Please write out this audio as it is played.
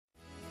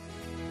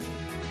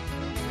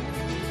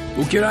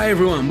Well, g'day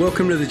everyone.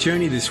 Welcome to The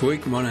Journey this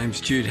week. My name's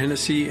Jude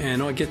Hennessy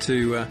and I get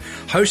to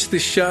host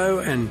this show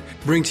and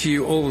bring to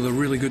you all of the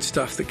really good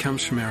stuff that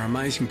comes from our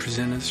amazing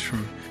presenters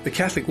from the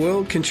Catholic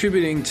world,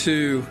 contributing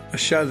to a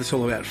show that's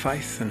all about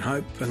faith and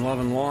hope and love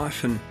and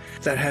life, and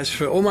that has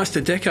for almost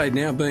a decade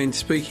now been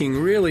speaking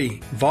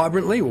really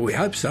vibrantly, well we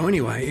hope so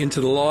anyway,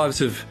 into the lives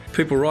of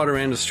people right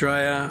around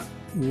Australia.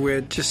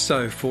 We're just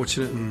so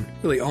fortunate and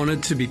really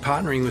honoured to be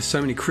partnering with so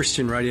many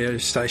Christian radio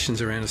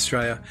stations around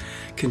Australia,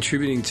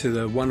 contributing to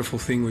the wonderful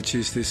thing which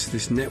is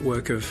this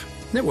network of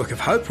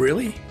hope,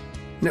 really.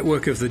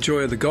 Network of the joy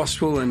of the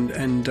gospel,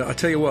 and I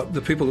tell you what,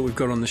 the people that we've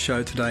got on the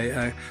show today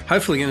are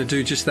hopefully going to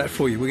do just that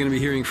for you. We're going to be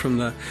hearing from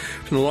the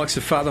likes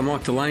of Fr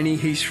Mike Delaney.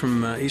 He's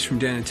from down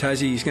in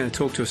Tassie. He's going to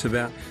talk to us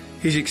about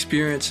his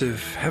experience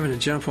of having to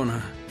jump on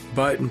a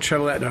boat and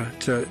travel out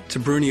to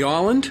Bruny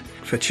Island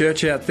for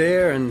church out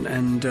there,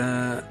 and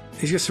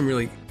he's got some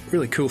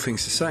really cool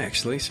things to say,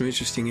 actually, some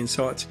interesting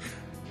insights.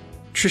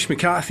 Trish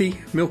McCarthy,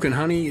 Milk and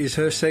Honey is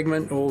her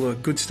segment, all the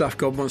good stuff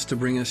God wants to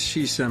bring us.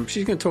 She's going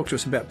to talk to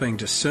us about being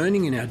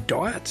discerning in our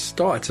diets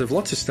of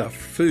lots of stuff,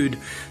 food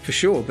for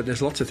sure, but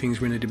there's lots of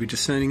things we need to be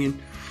discerning in.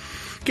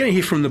 Going to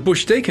hear from the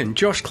Bush Deacon,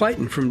 Josh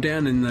Clayton, from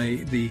down in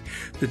the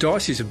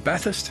Diocese of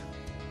Bathurst.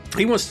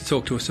 He wants to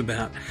talk to us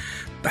about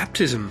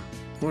baptism.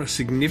 What a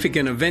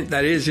significant event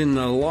that is in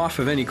the life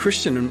of any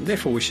Christian, and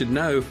therefore we should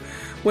know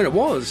when it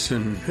was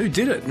and who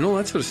did it and all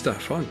that sort of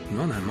stuff. I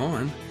know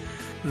mine.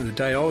 The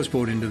day I was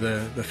brought into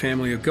the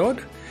family of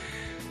God.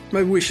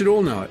 Maybe we should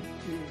all know it.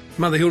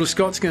 Mother Hilda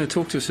Scott's going to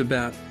talk to us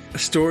about a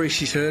story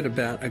she's heard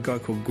about a guy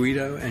called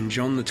Guido and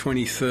John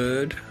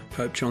XXIII,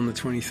 Pope John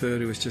XXIII,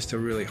 who was just a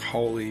really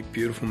holy,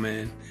 beautiful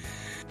man.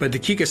 But to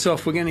kick us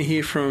off, we're going to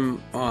hear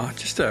from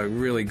just a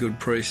really good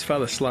priest, Fr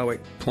Slawek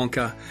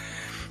Plonka.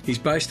 He's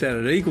based out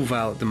at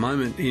Eaglevale at the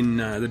moment in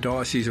the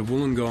Diocese of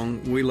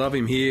Wollongong. We love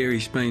him here.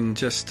 He's been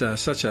just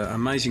such an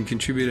amazing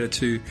contributor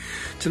to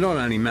not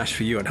only Mass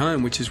for You at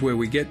Home, which is where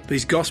we get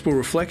these gospel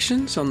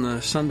reflections on the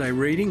Sunday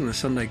reading, the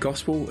Sunday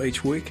Gospel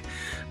each week.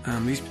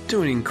 He's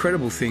doing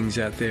incredible things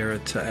out there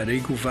at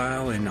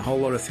Eaglevale and a whole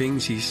lot of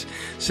things. He's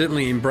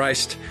certainly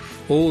embraced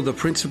all the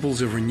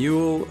principles of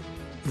renewal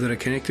that are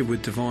connected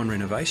with divine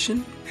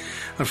renovation.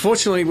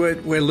 Unfortunately,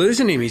 we're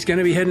losing him. He's going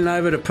to be heading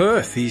over to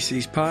Perth.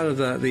 He's part of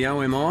the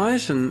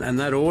OMIs and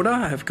that order.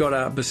 Have got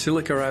a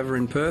basilica over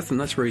in Perth, and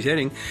that's where he's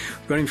heading.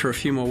 We've got him for a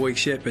few more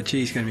weeks yet, but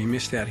he's going to be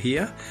missed out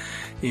here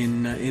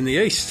in the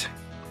east.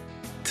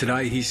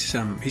 Today, he's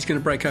going to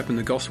break open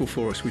the gospel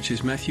for us, which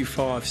is Matthew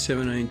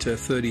 5:17 to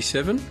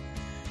 37. And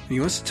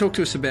he wants to talk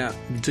to us about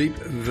deep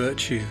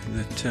virtue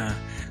that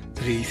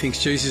he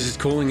thinks Jesus is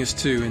calling us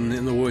to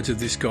in the words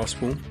of this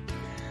gospel.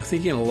 I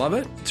think you're going to love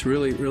it. It's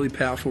really, really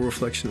powerful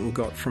reflection that we've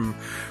got from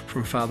Fr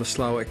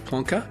Slawek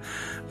Plonka.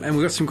 And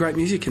we've got some great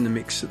music in the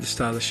mix at the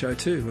start of the show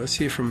too. Let's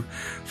hear from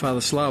Fr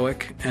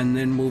Slawek, and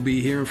then we'll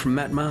be hearing from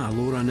Matt Maher,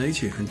 Lord, I Need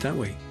You. And don't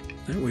we?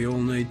 Don't we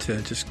all need to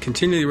just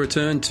continually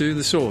return to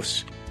the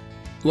source?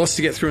 Lots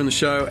to get through in the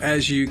show,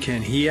 as you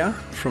can hear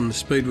from the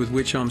speed with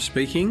which I'm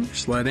speaking.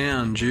 Slow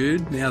down,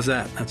 Jude. How's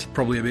that? That's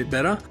probably a bit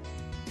better.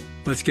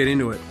 Let's get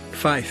into it.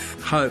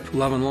 Faith, hope,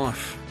 love and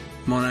life.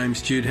 My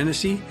name's Jude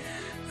Hennessy.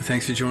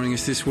 Thanks for joining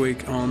us this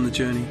week on The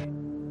Journey.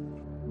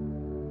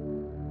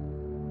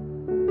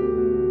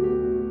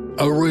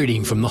 A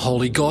reading from the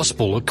Holy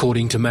Gospel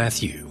according to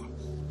Matthew.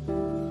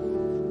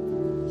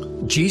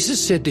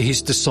 Jesus said to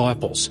his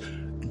disciples,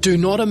 "Do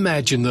not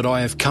imagine that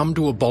I have come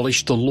to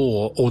abolish the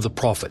law or the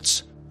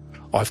prophets.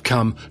 I've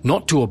come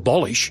not to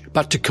abolish,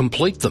 but to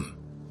complete them.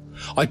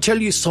 I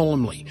tell you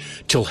solemnly,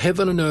 till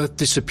heaven and earth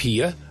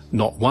disappear,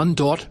 not one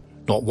dot,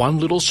 not one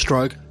little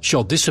stroke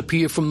shall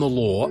disappear from the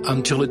law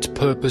until its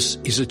purpose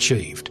is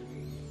achieved.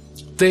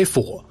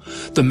 Therefore,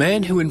 the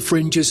man who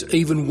infringes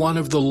even one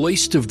of the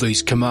least of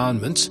these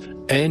commandments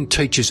and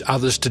teaches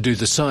others to do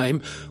the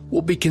same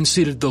will be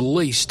considered the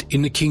least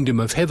in the kingdom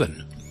of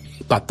heaven.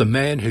 But the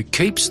man who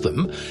keeps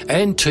them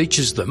and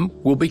teaches them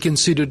will be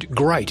considered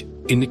great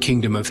in the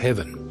kingdom of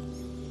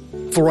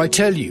heaven. For I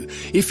tell you,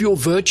 if your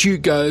virtue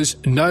goes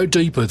no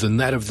deeper than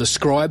that of the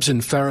scribes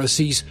and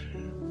Pharisees,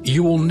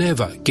 you will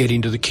never get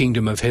into the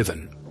kingdom of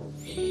heaven.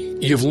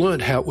 You've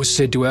learnt how it was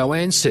said to our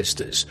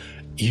ancestors,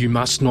 'You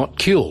must not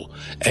kill,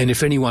 and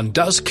if anyone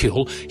does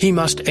kill, he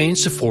must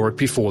answer for it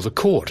before the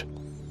court.'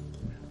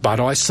 But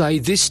I say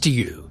this to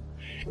you,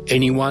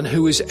 anyone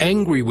who is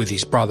angry with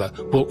his brother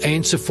will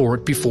answer for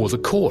it before the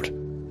court.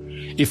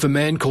 If a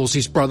man calls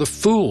his brother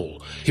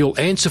fool, he'll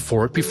answer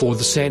for it before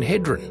the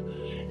Sanhedrin.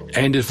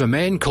 And if a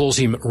man calls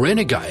him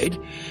renegade,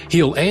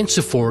 he'll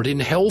answer for it in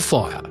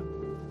hellfire.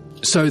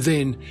 So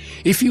then,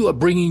 if you are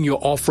bringing your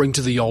offering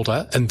to the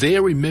altar and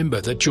there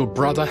remember that your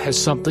brother has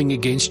something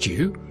against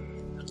you,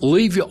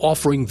 leave your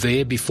offering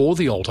there before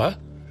the altar,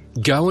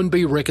 go and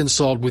be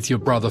reconciled with your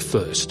brother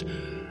first,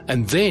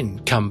 and then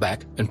come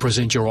back and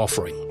present your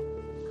offering.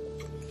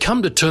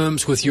 Come to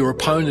terms with your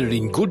opponent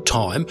in good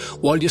time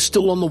while you're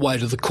still on the way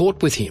to the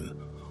court with him,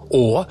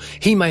 or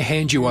he may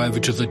hand you over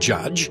to the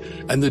judge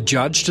and the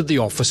judge to the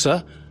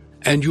officer,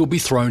 and you'll be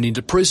thrown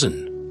into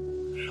prison.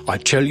 I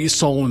tell you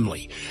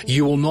solemnly,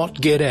 you will not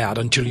get out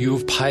until you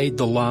have paid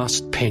the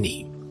last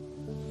penny.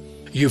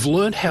 You've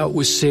learnt how it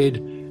was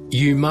said,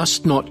 you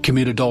must not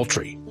commit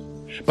adultery.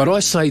 But I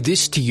say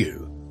this to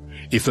you,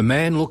 if a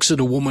man looks at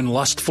a woman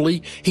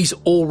lustfully, he's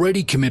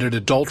already committed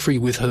adultery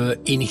with her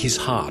in his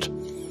heart.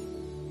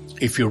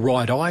 If your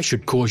right eye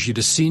should cause you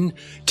to sin,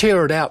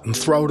 tear it out and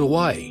throw it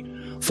away,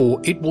 for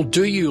it will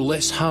do you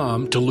less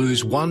harm to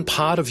lose one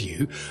part of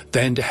you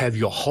than to have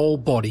your whole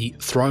body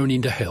thrown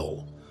into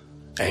hell.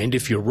 And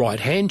if your right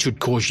hand should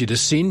cause you to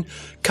sin,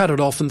 cut it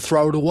off and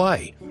throw it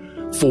away,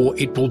 for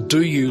it will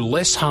do you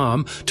less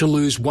harm to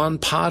lose one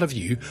part of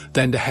you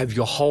than to have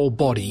your whole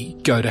body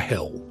go to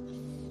hell.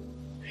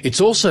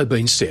 It's also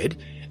been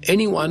said,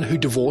 anyone who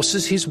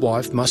divorces his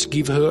wife must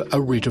give her a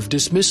writ of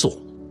dismissal.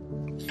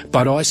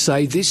 But I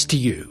say this to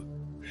you,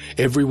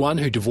 everyone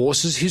who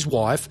divorces his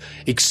wife,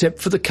 except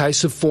for the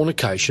case of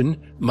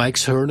fornication,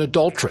 makes her an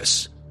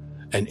adulteress,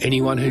 and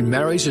anyone who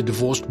marries a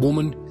divorced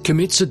woman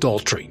commits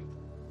adultery.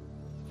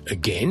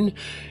 Again,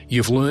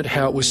 you've learnt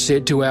how it was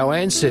said to our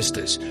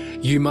ancestors,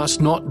 you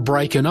must not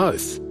break an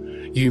oath,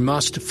 you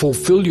must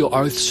fulfill your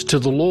oaths to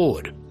the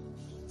Lord.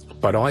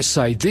 But I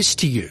say this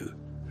to you,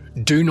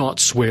 do not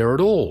swear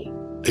at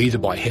all, either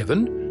by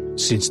heaven,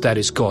 since that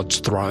is God's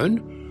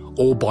throne,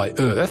 or by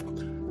earth,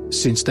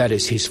 since that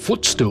is his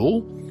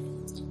footstool,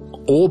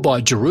 or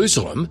by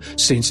Jerusalem,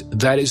 since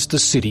that is the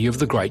city of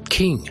the great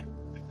King.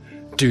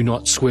 Do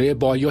not swear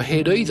by your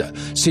head either,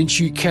 since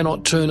you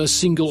cannot turn a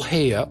single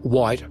hair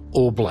white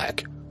or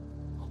black.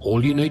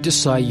 All you need to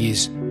say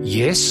is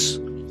yes,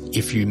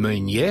 if you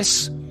mean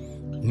yes,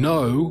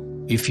 no,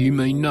 if you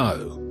mean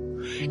no.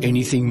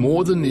 Anything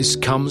more than this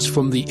comes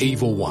from the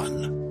evil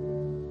one.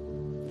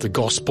 The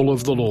Gospel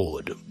of the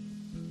Lord.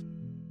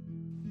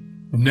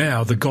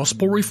 Now the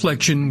Gospel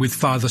reflection with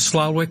Fr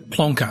Slawek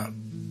Plonka.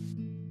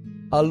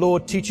 Our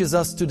Lord teaches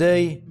us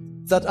today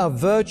that our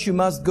virtue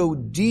must go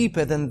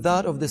deeper than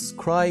that of the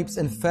scribes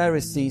and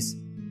Pharisees,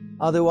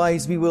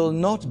 otherwise we will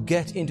not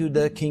get into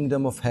the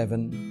kingdom of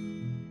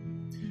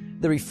heaven.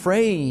 The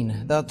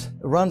refrain that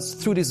runs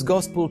through this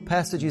Gospel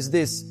passage is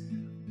this: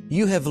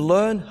 you have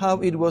learned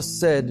how it was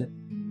said.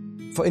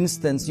 For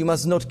instance, you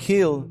must not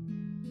kill,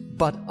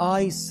 but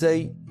I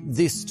say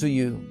this to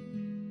you.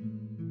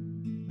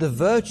 The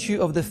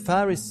virtue of the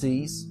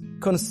Pharisees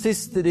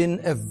consisted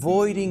in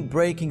avoiding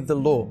breaking the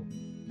law,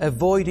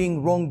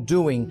 avoiding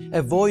wrongdoing,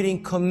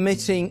 avoiding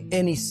committing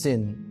any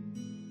sin.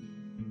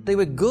 They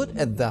were good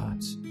at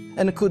that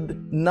and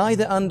could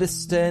neither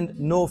understand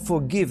nor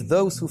forgive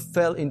those who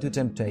fell into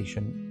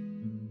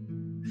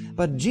temptation.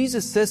 But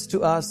Jesus says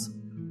to us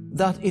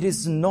that it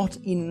is not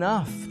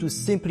enough to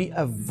simply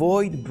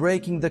avoid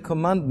breaking the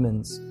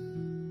commandments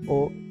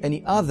or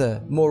any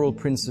other moral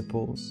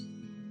principles.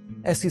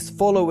 As his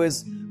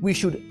followers, we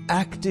should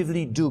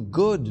actively do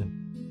good.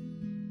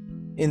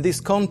 In this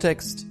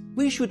context,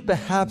 we should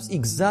perhaps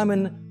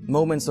examine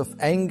moments of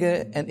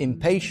anger and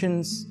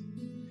impatience,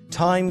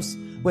 times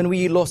when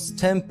we lost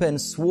temper and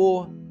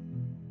swore,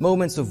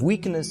 moments of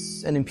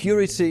weakness and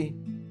impurity.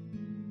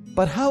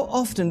 But how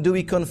often do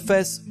we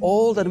confess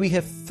all that we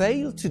have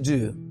failed to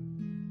do?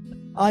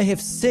 I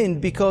have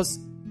sinned because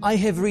I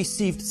have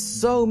received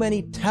so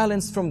many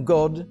talents from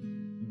God,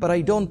 but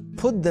I don't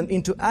put them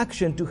into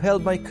action to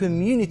help my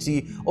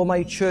community or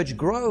my church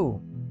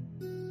grow.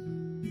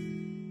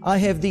 I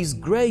have these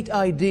great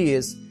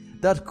ideas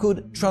that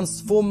could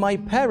transform my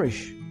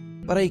parish,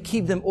 but I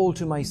keep them all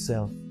to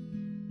myself.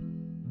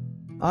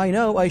 I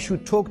know I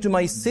should talk to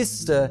my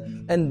sister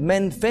and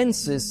mend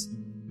fences,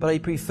 but I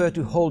prefer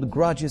to hold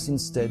grudges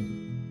instead.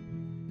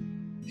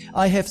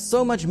 I have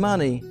so much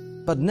money,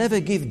 but never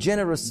give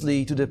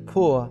generously to the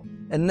poor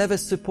and never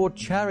support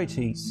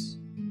charities.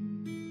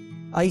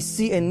 I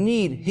see a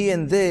need here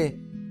and there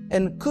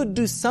and could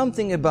do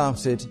something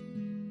about it,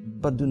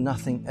 but do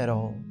nothing at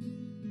all.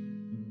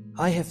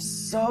 I have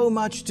so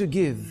much to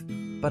give,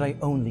 but I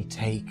only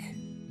take.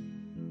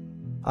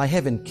 I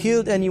haven't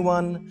killed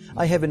anyone,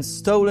 I haven't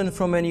stolen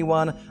from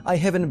anyone, I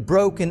haven't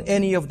broken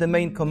any of the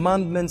main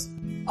commandments.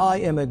 I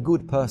am a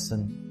good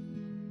person.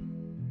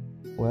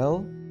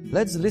 Well,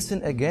 let's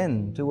listen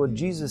again to what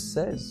Jesus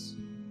says.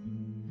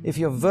 If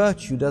your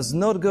virtue does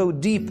not go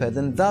deeper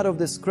than that of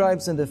the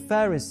scribes and the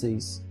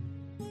Pharisees,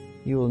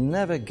 you will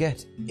never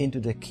get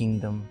into the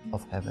kingdom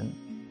of heaven.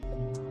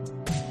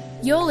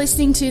 You're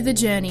listening to The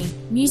Journey,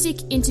 music,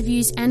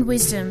 interviews and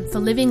wisdom for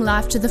living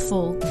life to the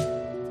full.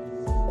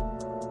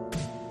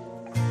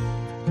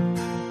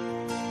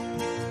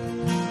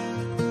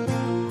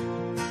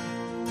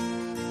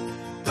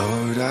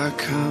 Lord, I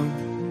come,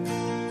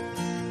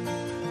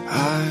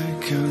 I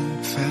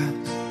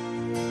confess,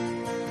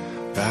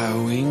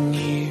 bowing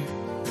here,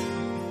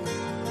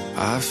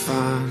 I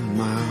find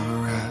my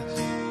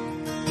rest.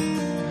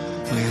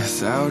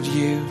 Without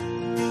you,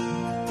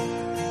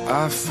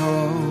 I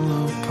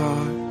fall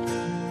apart.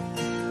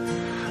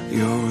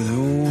 You're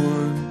the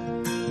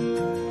one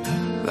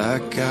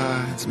that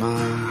guides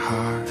my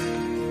heart.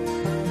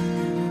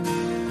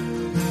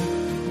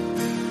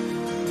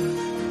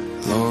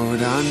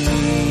 Lord, I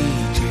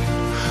need you.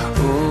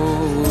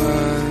 Oh, I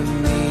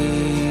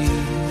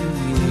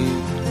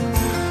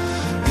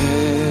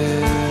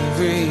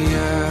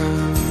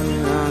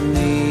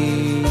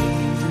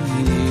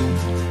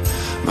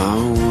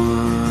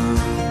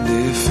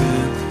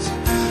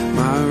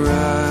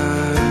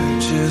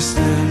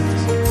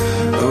righteousness.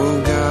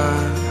 Oh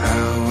God,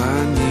 how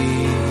I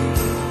need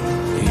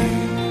you.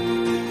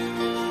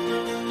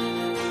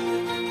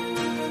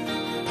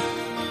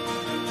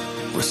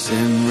 Where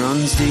sin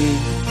runs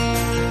deep,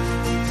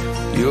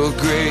 your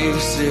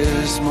grace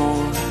is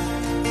more.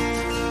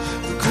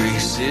 Where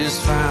grace is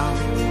found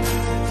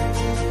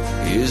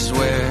is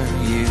where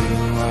you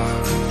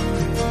are.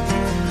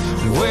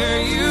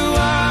 Where you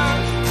are,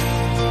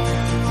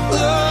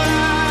 Lord,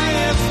 I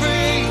am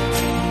free.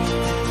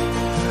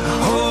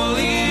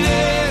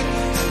 Holiness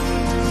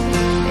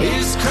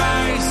is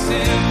Christ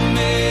in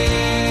me.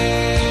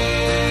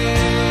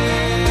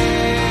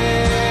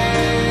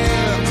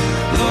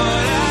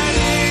 Lord, I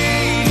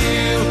need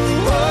you.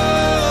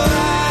 Oh,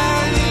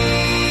 I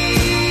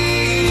need you.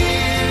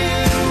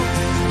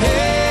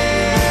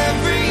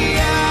 Every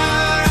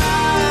hour I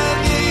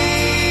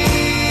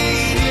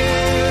need you.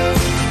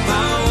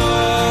 My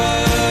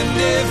one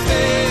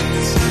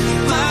defense,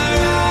 my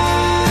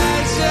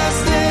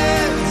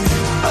righteousness.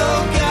 Oh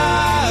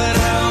God,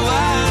 how I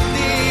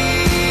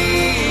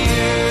need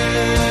you.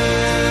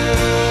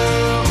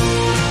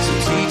 So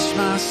teach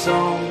my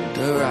soul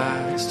to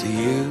rise to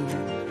you.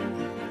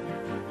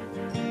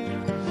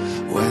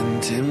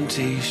 When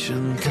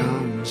temptation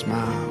comes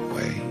my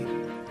way,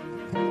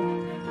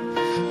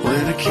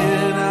 when I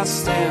cannot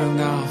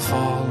stand, I'll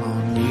fall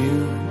on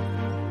you.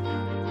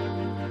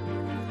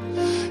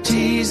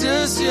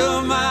 Jesus,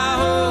 you're my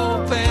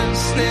hope and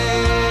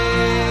stay.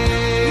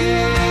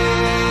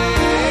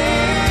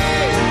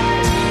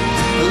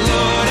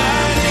 Lord, I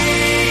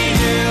need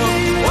you.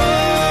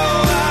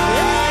 Oh, I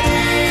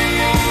need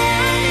you.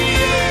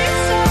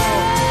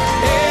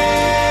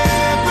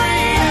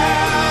 Every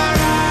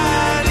hour I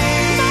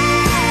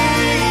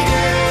need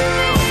you.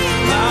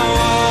 My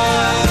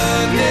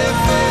one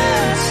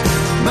defense,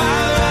 my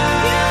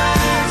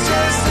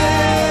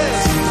righteousness.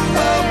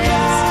 Oh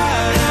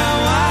God, how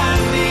I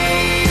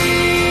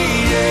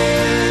need you.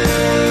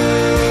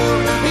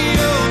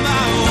 You're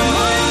my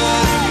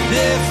one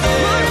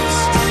defense,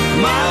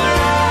 my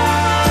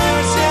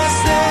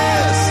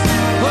righteousness.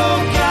 Oh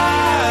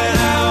God,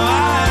 how I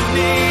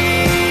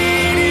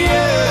need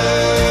you.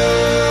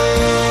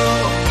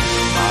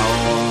 My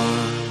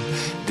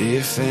one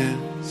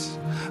defense,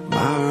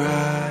 my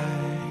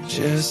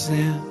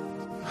righteousness.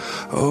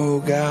 Oh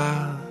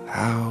God,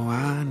 how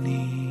I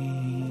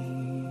need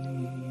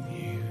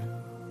you.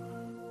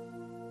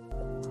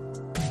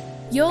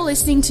 You're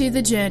listening to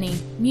The Journey,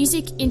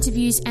 music,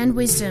 interviews and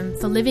wisdom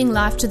for living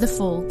life to the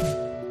full.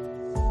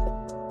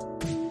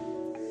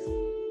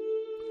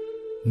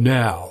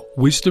 Now,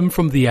 wisdom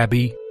from the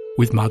Abbey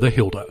with Mother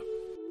Hilda.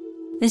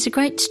 There's a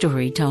great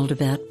story told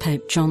about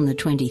Pope John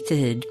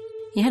XXIII.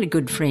 He had a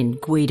good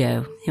friend,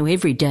 Guido, who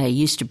every day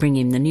used to bring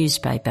him the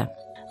newspaper.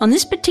 On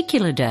this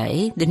particular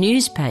day, the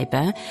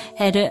newspaper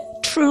had a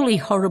truly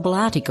horrible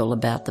article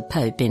about the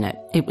Pope in it.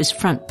 It was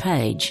front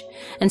page.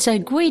 And so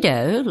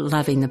Guido,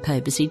 loving the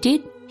Pope as he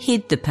did,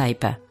 hid the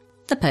paper.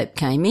 The Pope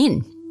came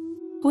in.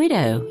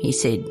 "Guido," he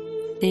said,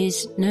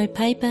 "there's no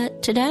paper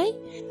today?"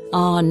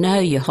 "Oh, no,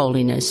 Your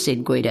Holiness,"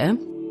 said Guido.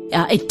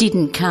 "It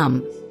didn't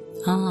come."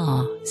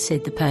 "Ah,"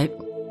 said the Pope.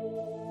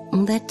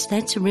 "Well,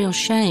 that's a real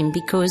shame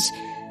because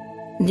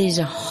there's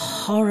a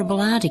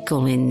horrible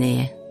article in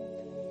there.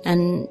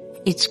 And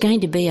it's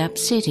going to be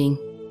upsetting.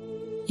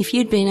 If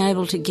you'd been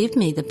able to give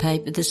me the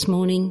paper this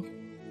morning,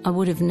 I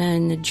would have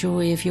known the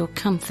joy of your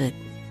comfort."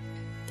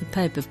 The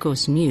Pope, of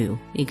course, knew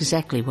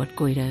exactly what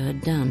Guido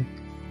had done.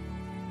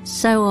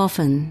 So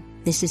often,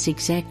 this is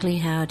exactly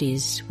how it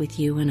is with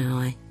you and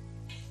I.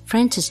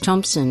 Francis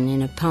Thompson,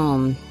 in a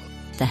poem,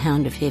 The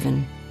Hound of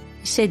Heaven,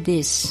 he said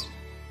this: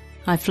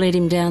 "I fled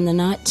him down the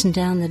nights and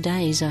down the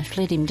days. I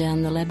fled him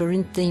down the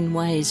labyrinthine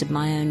ways of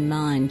my own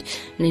mind,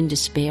 and in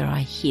despair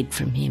I hid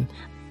from him."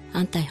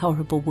 Aren't they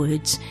horrible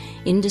words?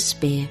 In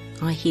despair,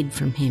 I hid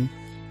from him.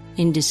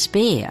 In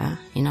despair,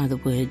 in other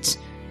words,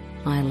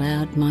 I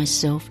allowed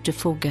myself to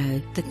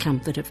forego the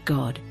comfort of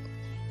God.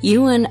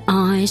 You and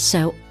I,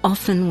 so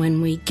often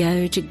when we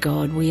go to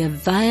God, we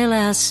avail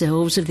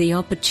ourselves of the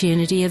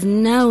opportunity of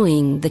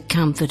knowing the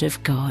comfort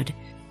of God.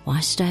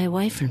 Why stay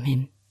away from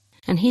him?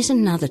 And here's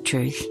another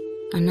truth,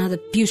 another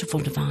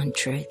beautiful divine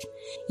truth.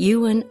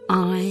 You and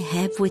I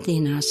have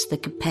within us the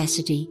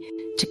capacity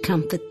to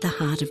comfort the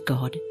heart of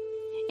God.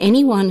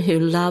 Anyone who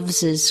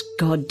loves as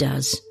God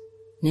does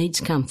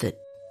needs comfort.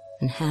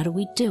 And how do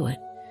we do it?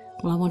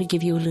 Well, I want to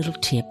give you a little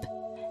tip.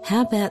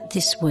 How about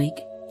this week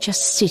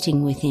just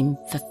sitting with him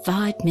for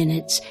 5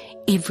 minutes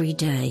every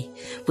day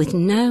with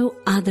no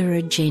other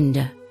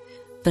agenda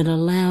but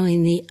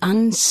allowing the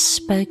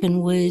unspoken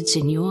words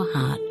in your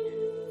heart,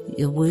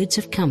 your words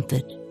of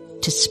comfort,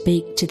 to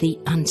speak to the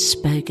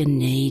unspoken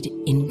need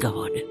in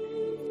God.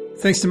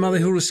 Thanks to Mother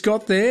Hilda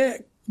Scott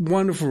there.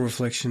 Wonderful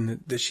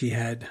reflection that she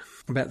had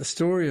about the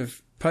story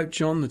of Pope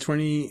John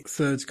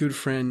XXIII's good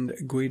friend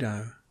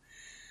Guido,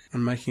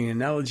 and making an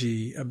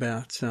analogy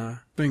about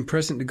being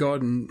present to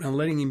God and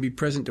letting him be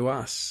present to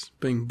us,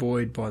 being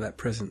buoyed by that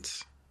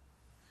presence.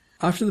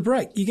 After the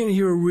break, you're going to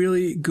hear a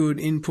really good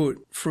input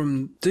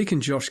from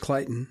Deacon Josh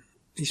Clayton.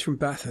 He's from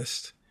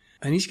Bathurst,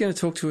 and he's going to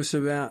talk to us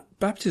about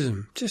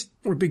baptism, just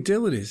what a big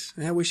deal it is,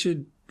 and how we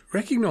should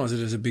recognise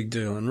it as a big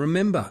deal and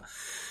remember.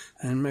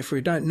 And if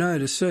we don't know,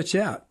 to search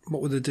out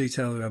what were the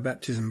details of our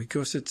baptism,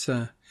 because it's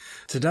a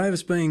day of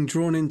us being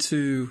drawn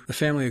into the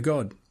family of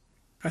God.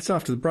 That's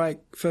after the break.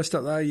 First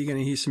up, though, you're going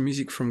to hear some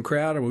music from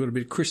Crowder. We've got a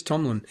bit of Chris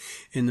Tomlin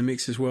in the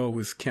mix as well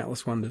with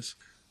Countless Wonders.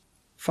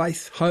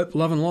 Faith, hope,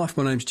 love and life.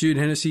 My name's Jude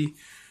Hennessy.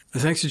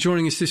 And thanks for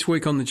joining us this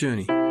week on The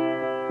Journey.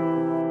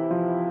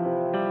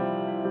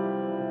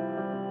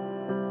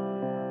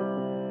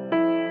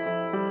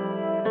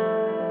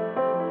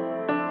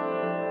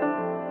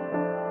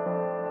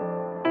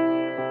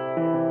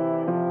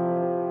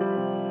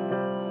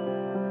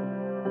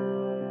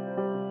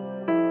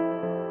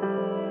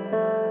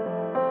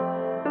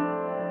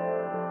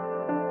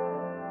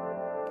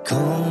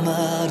 Come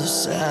out of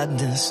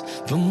sadness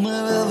from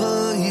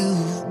wherever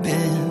you've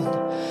been.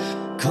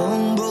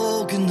 Come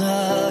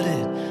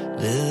broken-hearted,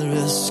 let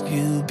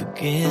rescue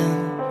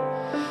begin.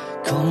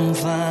 Come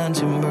find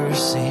your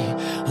mercy,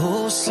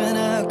 oh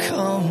sinner,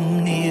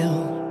 come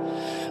kneel.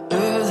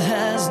 Earth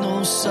has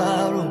no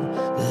sorrow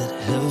that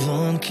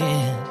heaven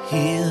can't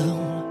heal.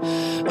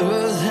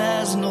 Earth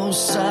has no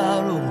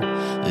sorrow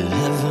that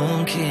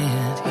heaven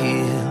can't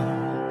heal.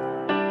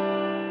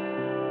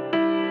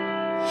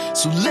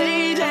 So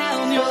lay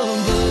down your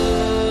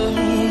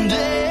burdens,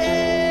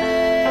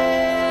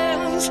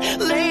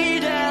 lay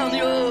down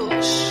your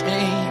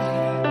shame.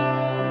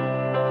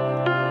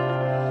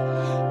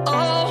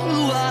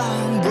 Oh,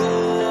 I'm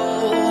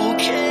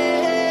broken.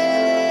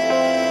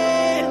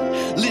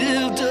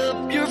 Lift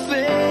up your face.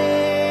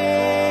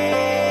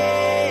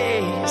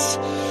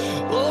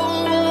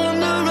 Oh,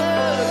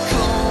 wanderer,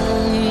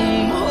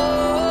 come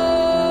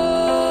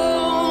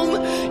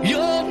home.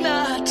 You're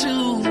not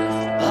too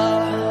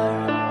far.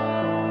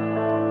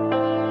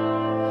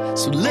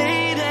 So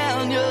lay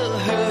down your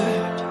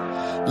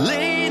hurt,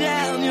 lay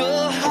down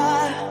your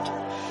heart,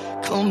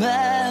 come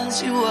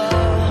as you are.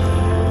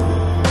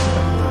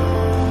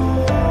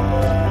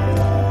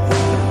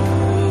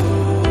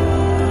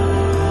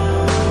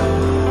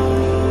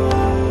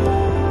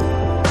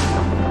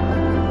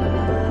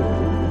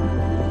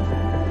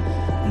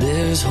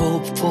 There's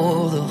hope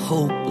for the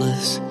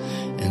hopeless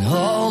and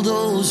all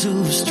those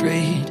who've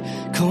strayed.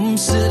 Come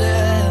sit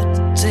at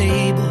the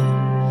table,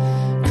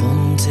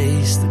 come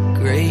taste the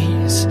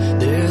grace.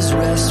 There's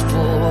rest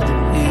for the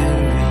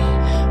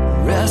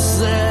weary, rest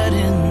that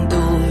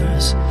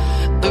endures.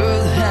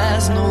 Earth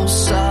has no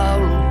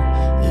sorrow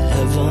that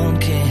heaven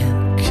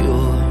can't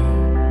cure.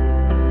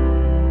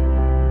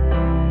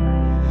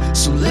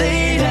 So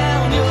lay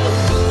down your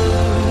burdens,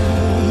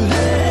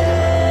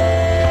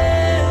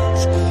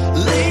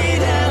 lay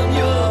down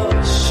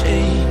your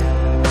shame.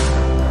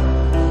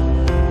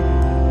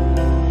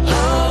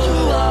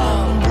 Oh,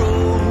 I'm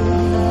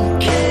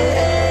broken.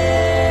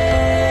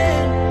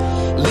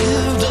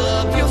 Lift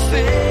up your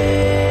face.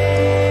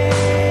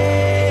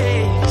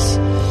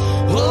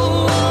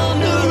 Oh,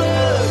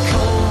 wanderer,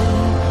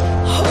 come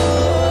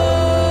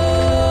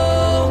home.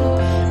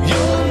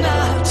 You're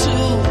not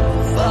too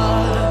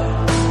far.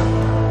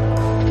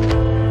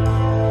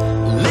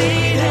 Lay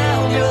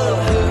down your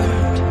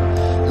hurt,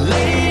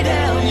 lay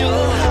down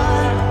your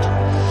heart.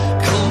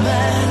 Come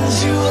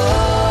as you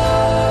are.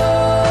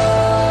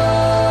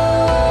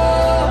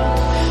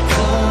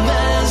 Come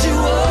as you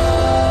are.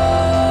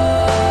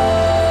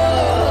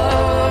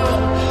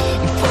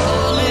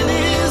 Fall in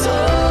his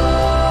arms.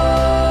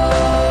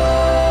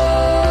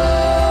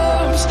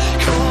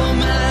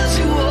 Come as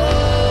you are.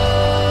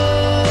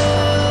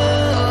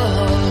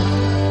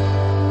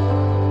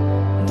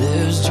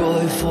 There's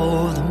joy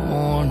for the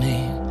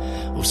morning.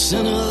 Oh,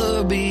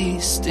 sinner, be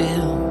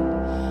still.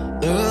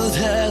 Earth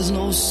has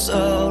no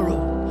sorrow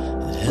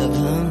that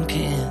heaven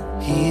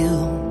can't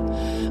heal.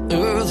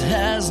 Earth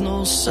has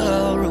no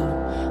sorrow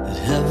that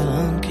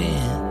heaven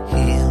can't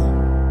heal.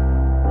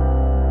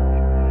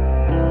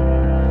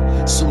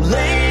 So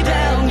lay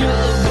down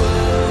your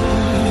burdens,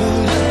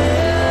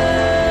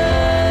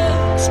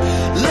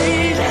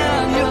 lay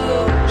down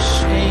your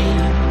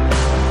shame.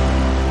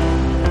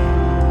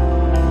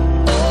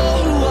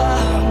 Oh,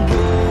 I'm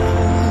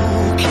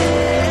broken.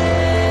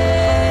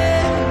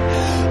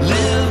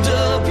 Lift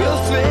up your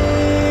face.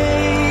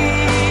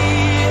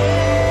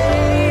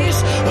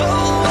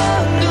 Oh,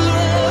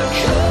 wanderer,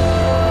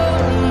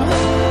 come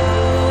home.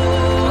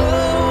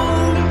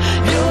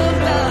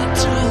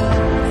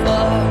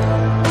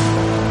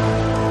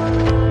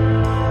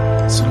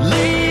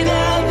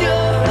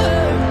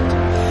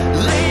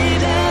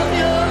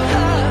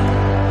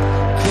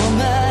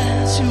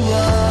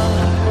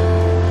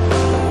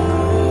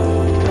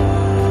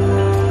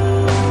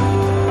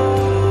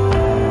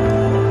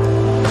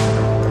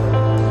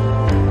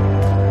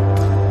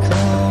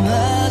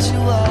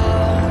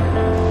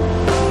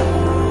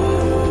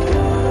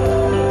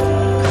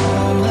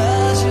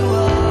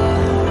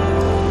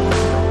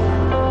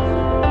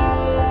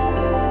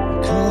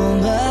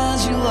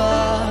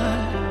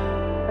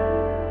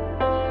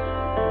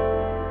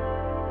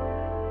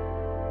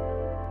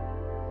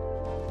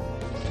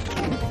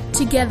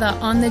 Together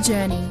on the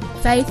journey,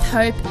 faith,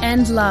 hope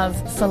and love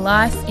for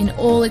life in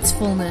all its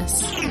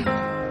fullness.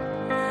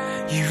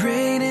 You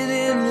reign in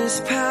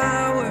endless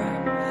power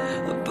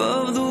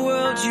above the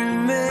world you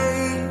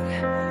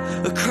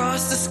made.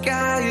 Across the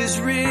sky is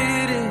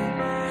written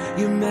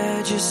your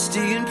majesty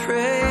and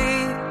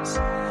praise.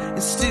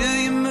 And still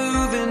you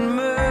move in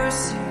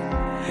mercy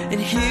and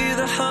hear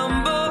the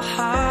humble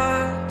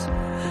heart.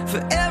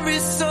 For every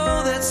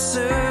soul that's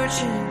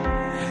searching,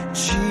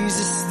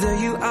 Jesus, there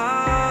you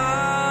are.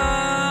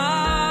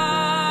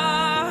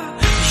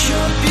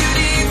 Your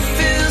beauty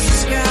fills the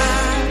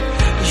sky.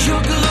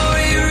 Your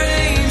glory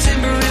reigns in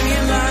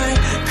brilliant light.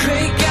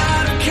 Great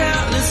God of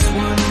countless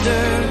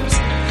wonders,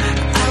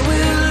 I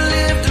will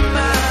lift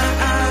my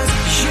eyes.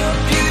 Your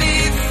beauty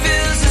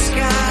fills the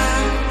sky.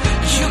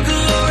 Your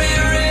glory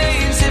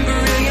reigns in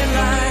brilliant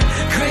light.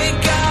 Great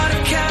God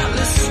of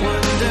countless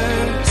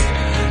wonders,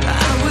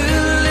 I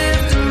will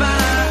lift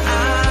my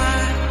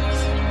eyes.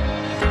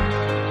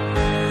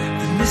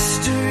 The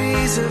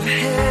mysteries of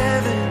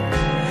heaven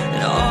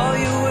and all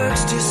your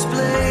works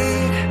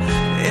displayed.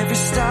 Every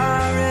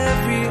star,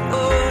 every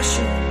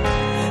ocean,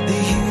 the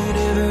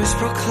universe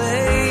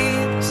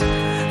proclaims.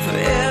 For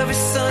every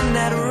sun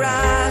that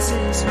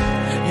rises,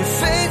 your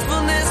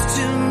faithfulness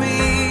to me.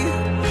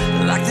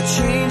 Like the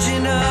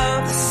changing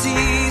of the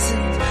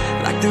seasons,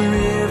 like the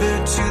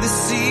river to the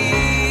sea.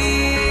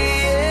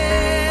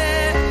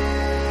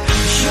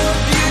 Your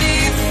beauty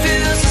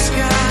fills the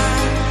sky.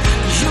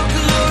 Your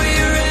glory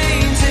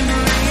reigns in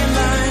brilliant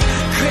light.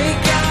 Great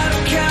God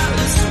of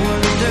countless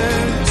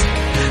wonders,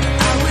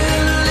 I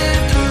will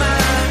lift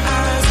my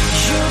eyes.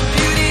 Your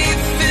beauty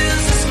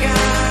fills the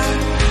sky.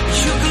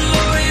 Your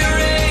glory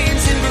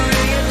reigns in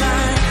brilliant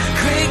light.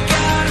 Great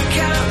God of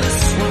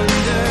countless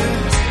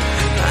wonders,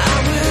 I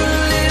will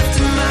lift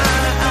my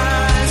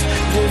eyes.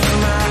 Lift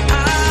my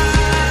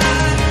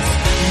eyes.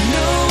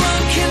 No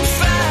one can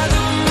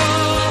fathom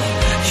all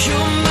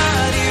your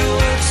mighty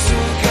works,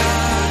 oh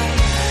God.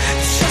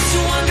 Just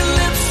one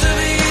glimpse of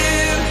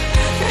you,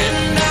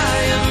 and I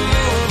am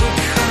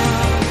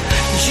overcome.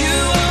 You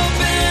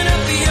open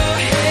up your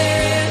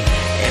head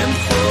and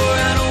pour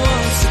out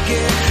once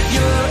again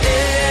your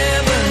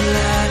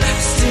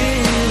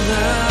everlasting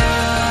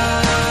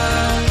love.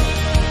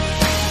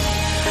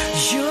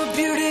 Your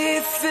beauty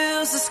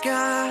fills the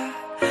sky.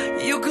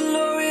 Your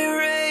glory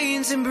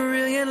reigns in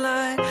brilliant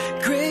light.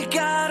 Great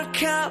God of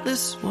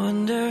countless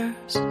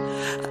wonders,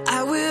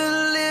 I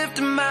will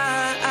lift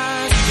my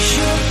eyes.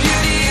 Your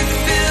beauty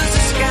fills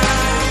the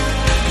sky.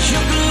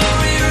 Your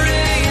glory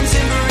reigns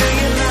in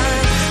brilliant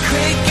light.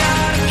 Great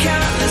God of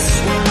countless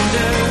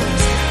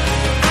wonders,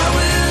 I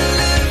will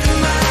lift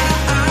my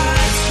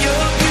eyes.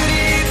 Your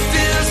beauty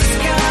fills the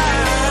sky.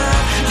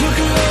 Your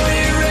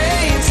glory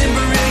reigns in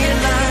brilliant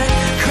light.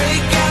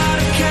 Great God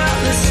of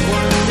countless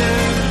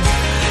wonders,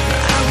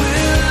 I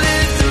will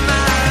lift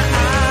my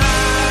eyes.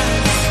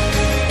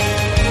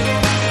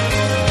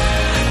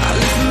 I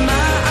lift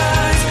my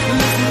eyes,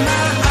 lift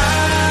my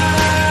eyes.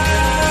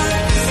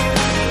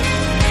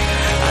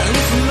 I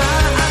lift my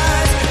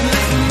eyes,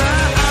 lift my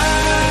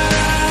eyes.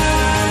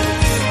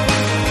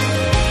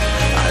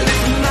 I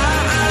lift my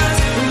eyes,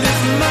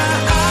 lift my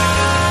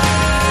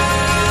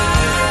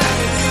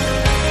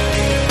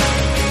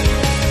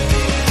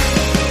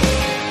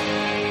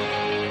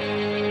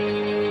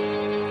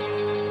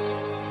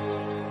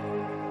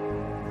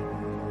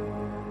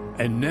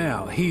And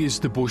now here's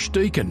the Bush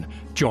Deacon,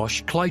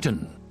 Josh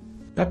Clayton.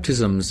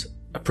 Baptism's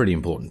a pretty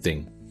important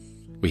thing.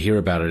 We hear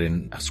about it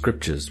in our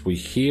scriptures. We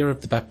hear of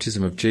the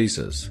baptism of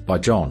Jesus by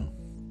John.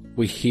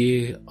 We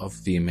hear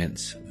of the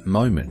immense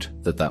moment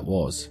that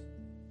was.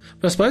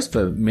 But I suppose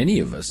for many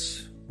of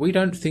us, we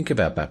don't think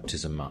about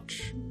baptism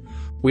much.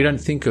 We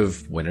don't think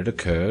of when it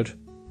occurred,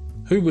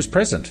 who was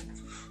present,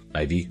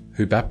 maybe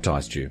who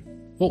baptized you,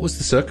 what was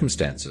the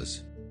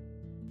circumstances.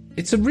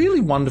 It's a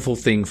really wonderful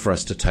thing for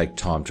us to take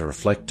time to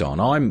reflect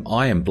on.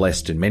 I am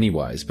blessed in many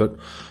ways, but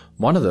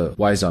one of the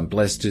ways I'm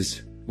blessed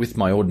is with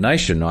my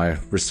ordination. I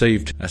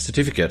received a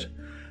certificate,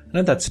 and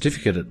at that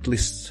certificate it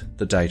lists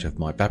the date of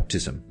my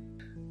baptism,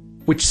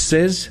 which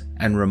says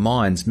and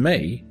reminds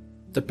me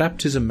that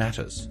baptism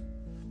matters.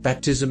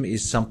 Baptism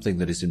is something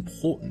that is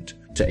important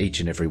to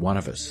each and every one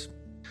of us.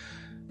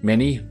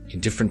 Many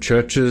in different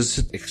churches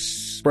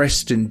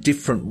expressed in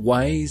different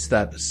ways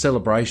that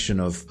celebration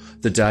of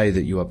the day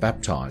that you are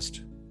baptized.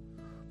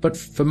 But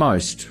for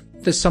most,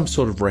 there's some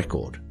sort of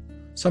record,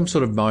 some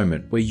sort of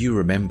moment where you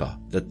remember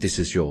that this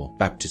is your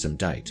baptism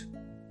date.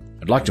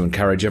 I'd like to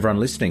encourage everyone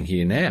listening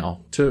here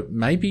now to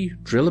maybe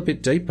drill a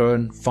bit deeper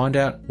and find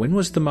out, when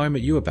was the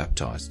moment you were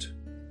baptized?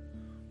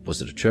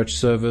 Was it a church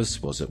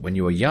service? Was it when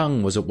you were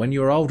young? Was it when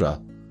you were older?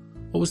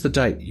 What was the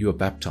date you were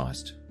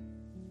baptized?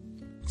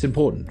 It's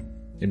important.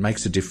 It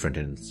makes a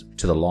difference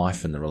to the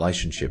life and the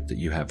relationship that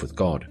you have with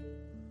God.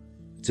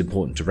 It's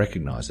important to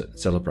recognize it,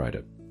 celebrate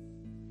it.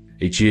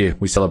 Each year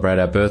we celebrate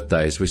our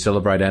birthdays, we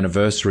celebrate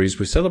anniversaries,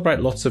 we celebrate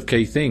lots of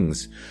key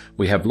things.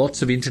 We have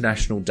lots of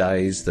international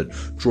days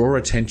that draw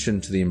attention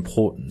to the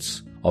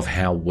importance of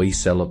how we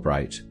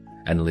celebrate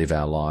and live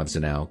our lives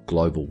in our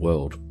global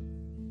world.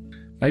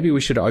 Maybe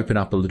we should open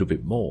up a little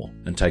bit more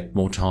and take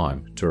more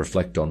time to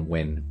reflect on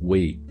when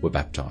we were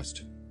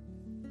baptised.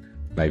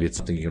 Maybe it's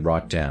something you can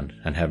write down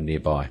and have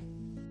nearby.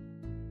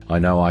 I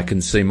know I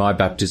can see my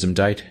baptism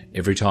date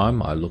every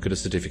time I look at a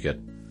certificate.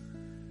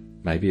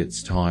 Maybe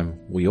it's time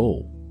we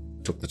all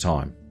took the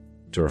time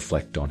to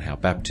reflect on how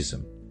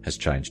baptism has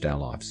changed our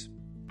lives.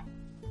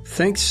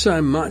 Thanks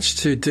so much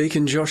to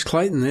Deacon Josh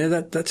Clayton there.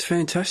 That's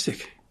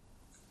fantastic.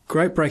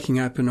 Great breaking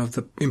open of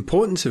the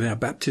importance of our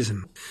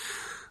baptism.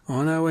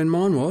 I know when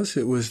mine was.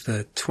 It was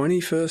the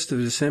 21st of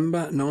December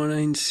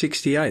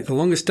 1968, the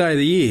longest day of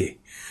the year,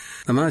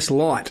 the most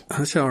light.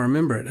 That's how I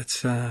remember it.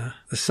 It's the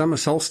summer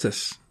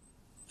solstice.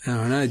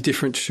 Now, I know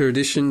different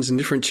traditions and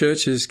different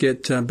churches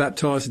get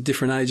baptised at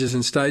different ages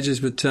and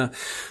stages, but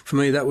for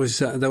me that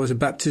was a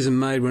baptism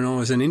made when I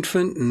was an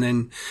infant, and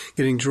then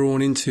getting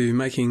drawn into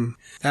making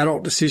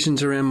adult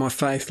decisions around my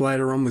faith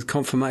later on with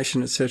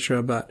confirmation,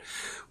 etc. But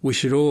we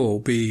should all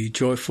be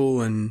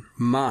joyful and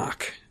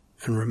mark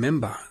and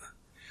remember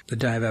the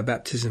day of our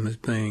baptism as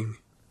being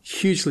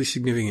hugely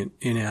significant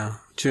in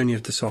our journey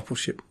of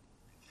discipleship.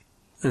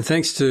 And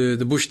thanks to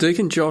the Bush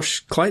Deacon, Josh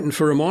Clayton,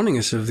 for reminding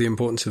us of the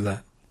importance of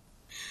that.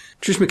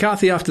 Trish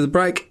McCarthy, after the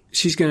break,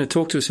 she's going to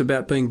talk to us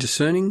about being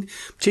discerning,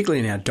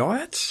 particularly in our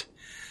diets,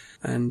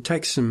 and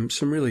take some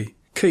really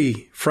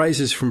key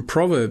phrases from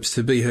Proverbs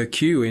to be her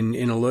cue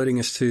in alerting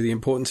us to the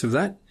importance of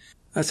that.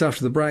 That's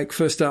after the break.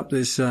 First up,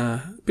 there's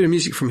a bit of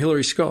music from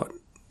Hilary Scott.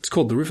 It's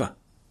called The River.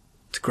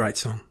 It's a great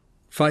song.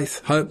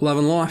 Faith, hope, love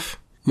and life.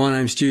 My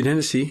name's Jude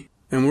Hennessy,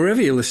 and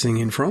wherever you're listening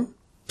in from,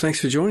 thanks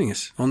for joining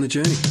us on the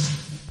journey.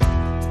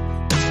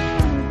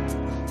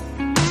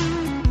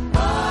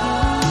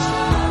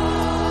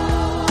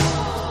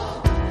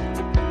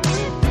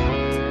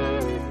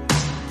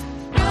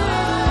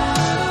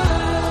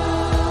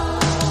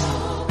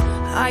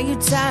 Are you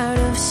tired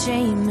of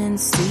shame and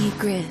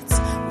secrets,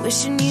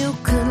 wishing you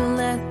could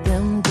let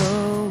them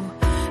go?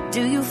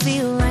 Do you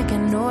feel like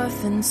an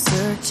orphan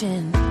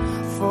searching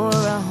for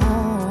a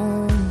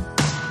home?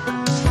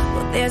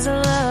 Well, there's a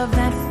love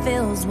that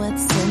fills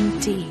what's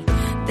empty.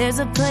 There's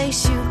a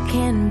place you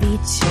can be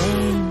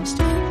changed.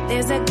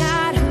 There's a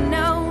God who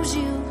knows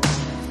you.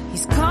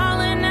 He's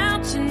calling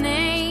out your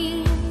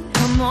name.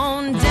 Come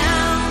on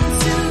down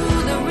to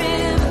the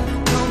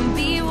river. Come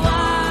be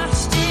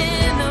washed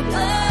in the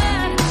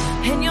blood,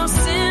 and your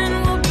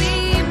sin will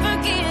be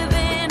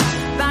forgiven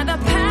by the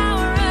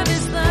power of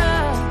His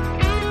love.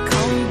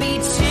 Come be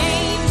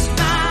changed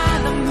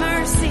by the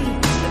mercy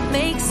that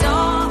makes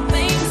all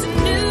things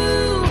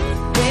new.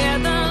 Where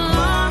the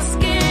lost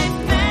get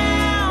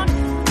found.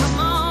 Come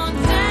on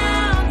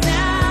down,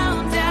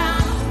 down,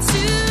 down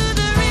to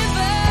the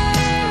river.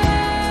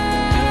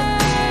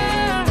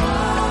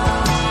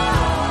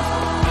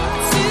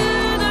 To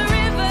the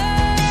river.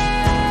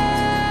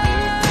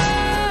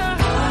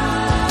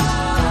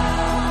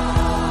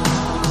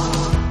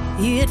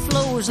 It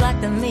flows like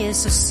the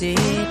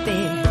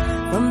Mississippi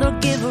from the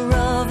giver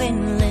of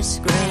endless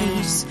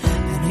grace,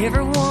 and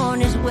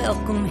everyone is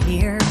welcome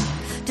here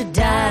to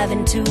dive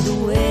into the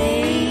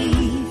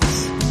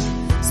waves.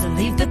 So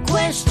leave the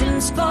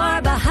questions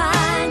far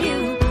behind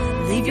you,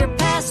 leave your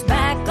past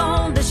back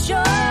on the shore,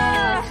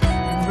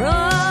 and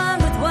run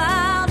with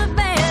wild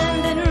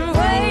abandon,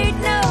 wait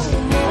no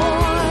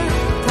more.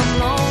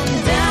 Come on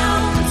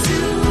down to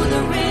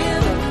the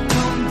river,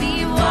 come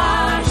be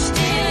washed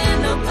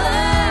in the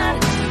blood,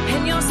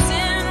 and your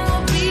sin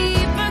will be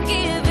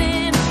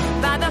forgiven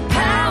by the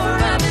power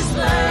of His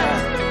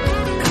love.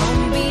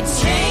 Come be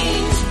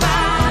changed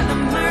by the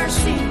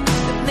mercy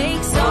that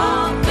makes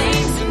all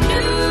things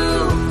new.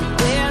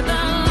 Where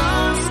the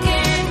lost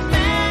get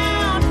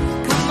found.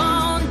 Come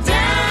on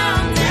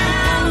down,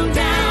 down,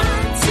 down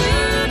to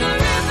the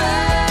river.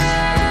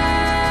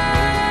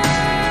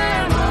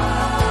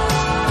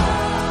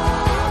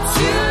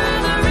 To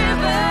the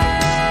river.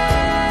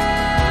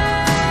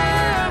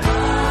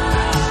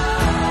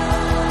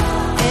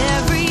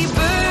 Every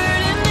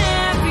burden,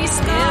 every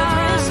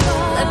scar,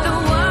 let the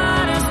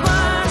waters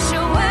wash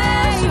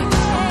away.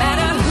 No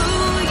matter who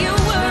you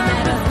were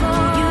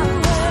before,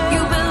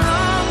 you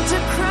belong to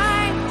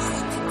Christ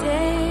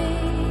today.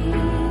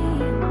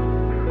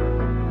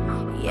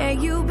 Yeah,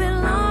 you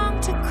belong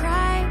to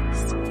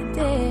Christ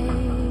today.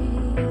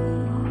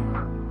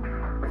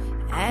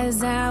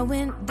 As I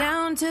went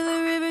down to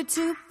the river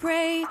to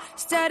pray,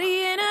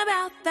 studying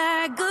about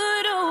thy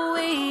good old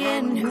way,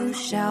 and who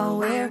shall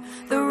wear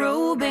the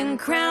robe and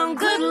crown?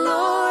 Good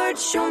Lord,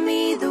 show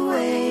me the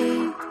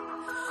way.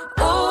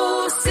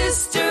 Oh,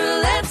 sister,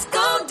 let's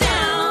go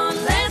down,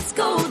 let's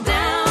go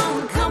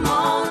down, come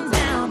on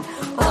down.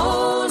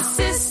 Oh,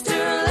 sister,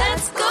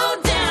 let's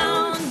go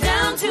down,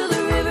 down to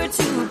the river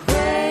to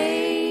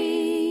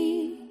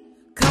pray.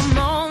 Come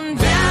on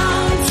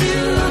down to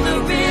the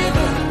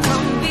river,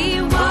 come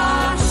be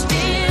washed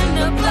in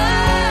the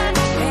blood,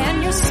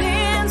 and your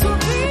sins will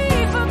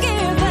be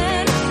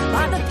forgiven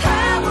by the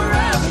power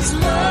of His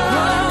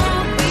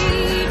love. Be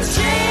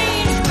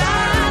changed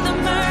by the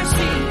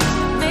mercy,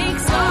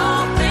 makes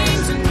all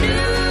things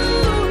new.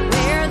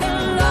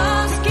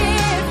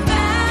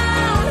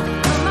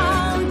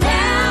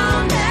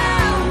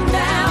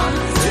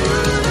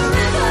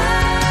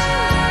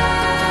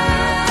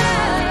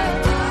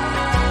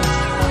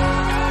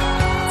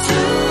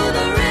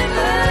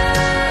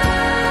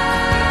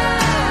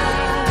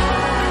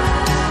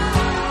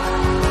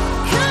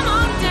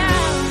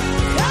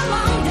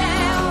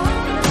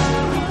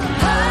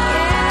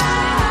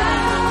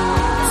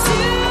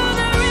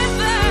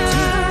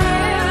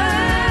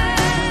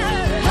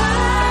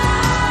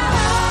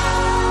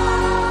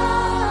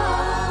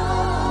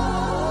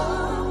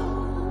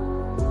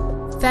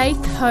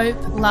 Faith, hope,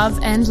 love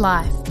and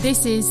life.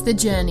 This is The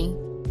Journey.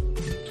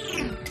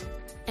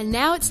 And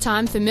now it's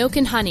time for Milk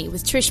and Honey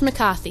with Trish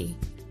McCarthy.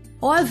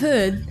 I've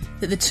heard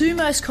that the two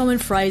most common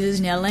phrases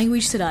in our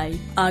language today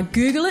are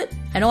Google it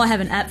and I have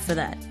an app for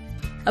that.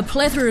 A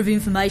plethora of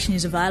information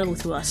is available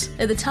to us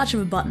at the touch of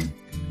a button,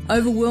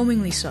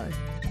 overwhelmingly so.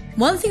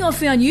 One thing I've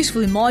found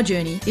useful in my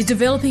journey is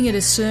developing a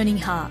discerning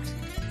heart.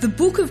 The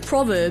book of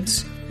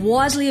Proverbs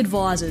wisely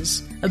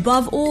advises,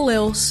 above all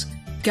else,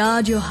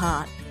 guard your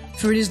heart,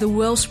 for it is the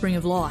wellspring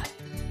of life.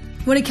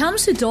 When it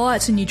comes to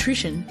diets and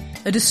nutrition,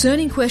 a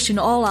discerning question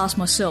I'll ask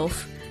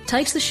myself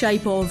takes the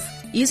shape of,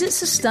 is it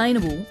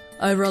sustainable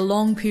over a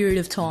long period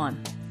of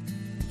time?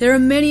 There are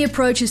many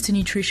approaches to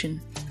nutrition.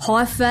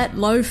 High fat,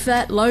 low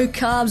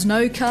carbs,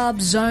 no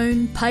carbs,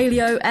 zone,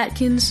 paleo,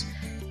 Atkins,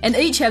 and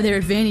each have their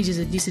advantages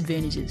and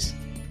disadvantages.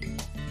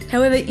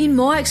 However, in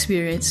my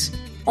experience,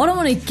 I don't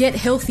want to get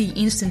healthy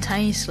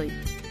instantaneously.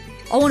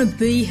 I want to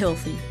be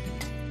healthy.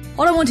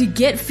 I don't want to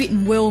get fit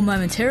and well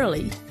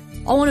momentarily.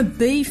 I want to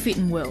be fit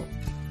and well.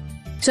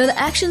 So the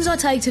actions I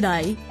take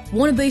today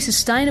want to be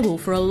sustainable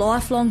for a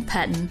lifelong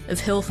pattern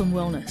of health and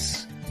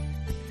wellness.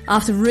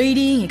 After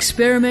reading,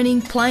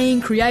 experimenting,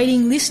 playing,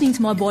 creating, listening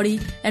to my body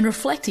and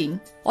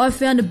reflecting, I've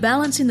found a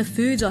balance in the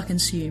foods I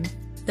consume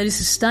that is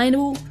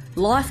sustainable,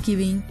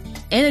 life-giving,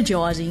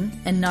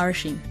 energising and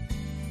nourishing.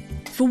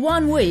 For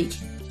 1 week,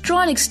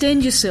 try and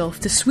extend yourself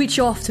to switch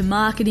off to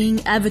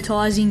marketing,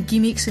 advertising,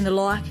 gimmicks and the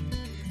like,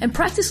 and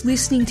practice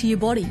listening to your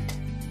body.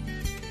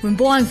 When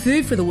buying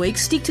food for the week,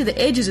 stick to the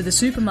edges of the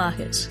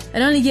supermarkets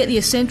and only get the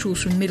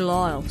essentials from middle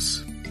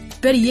aisles.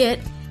 Better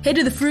yet, head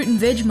to the fruit and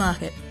veg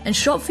market and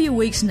shop for your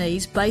week's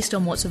needs based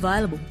on what's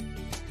available.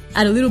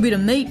 Add a little bit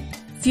of meat,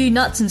 a few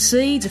nuts and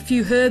seeds, a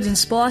few herbs and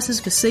spices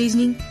for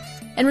seasoning,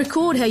 and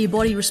record how your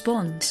body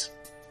responds.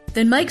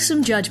 Then make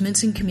some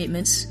judgments and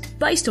commitments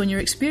based on your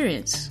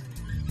experience.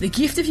 The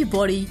gift of your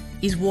body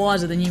is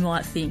wiser than you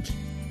might think.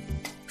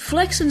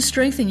 Flex and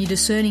strengthen your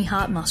discerning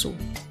heart muscle,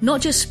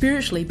 not just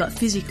spiritually but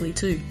physically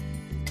too.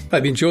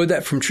 Hope you enjoyed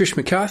that from Trish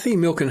McCarthy.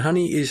 Milk and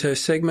Honey is her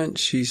segment.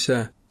 She's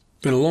been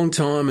a long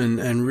time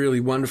and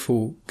really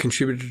wonderful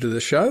contributor to the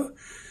show.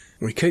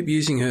 We keep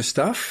using her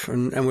stuff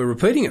and we're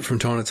repeating it from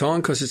time to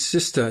time because it's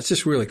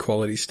just really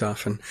quality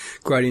stuff and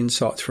great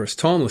insights for us,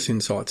 timeless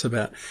insights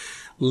about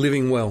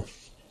living well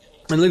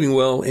and living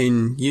well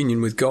in union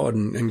with God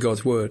and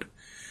God's Word.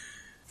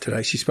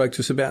 Today she spoke to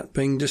us about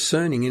being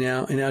discerning in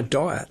our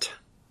diet.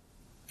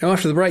 Now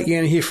after the break you're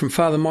going to hear from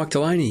Fr Mike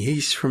Delaney.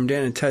 He's from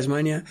down in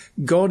Tasmania.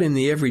 God in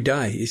the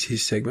Everyday is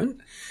his segment.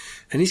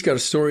 And he's got a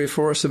story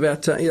for us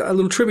about a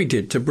little trip he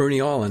did to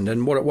Bruny Island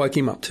and what it woke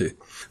him up to.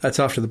 That's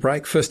after the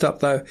break. First up,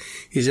 though,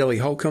 is Ellie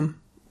Holcomb.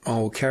 I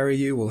Will Carry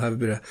You. We'll have a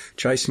bit of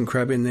Jason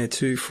Crabb in there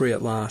too, Free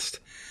at Last.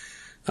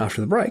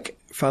 After the break,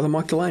 Fr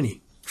Mike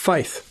Delaney.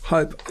 Faith,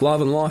 hope, love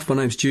and life. My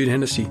name's Jude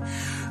Hennessy,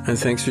 and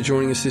thanks for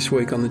joining us this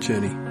week on The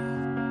Journey.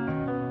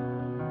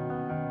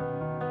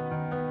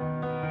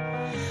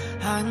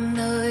 I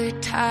know you're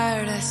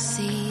tired, I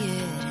see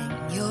it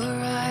in your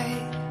eyes.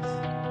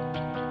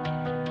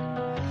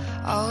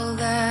 All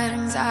that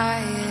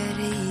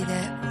anxiety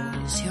that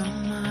rules your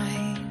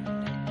mind.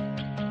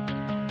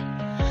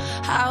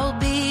 I'll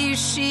be your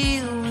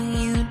shield when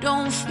you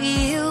don't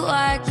feel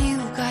like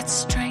you've got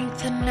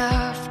strength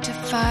enough to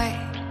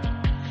fight.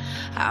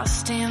 I'll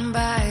stand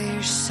by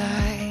your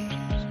side.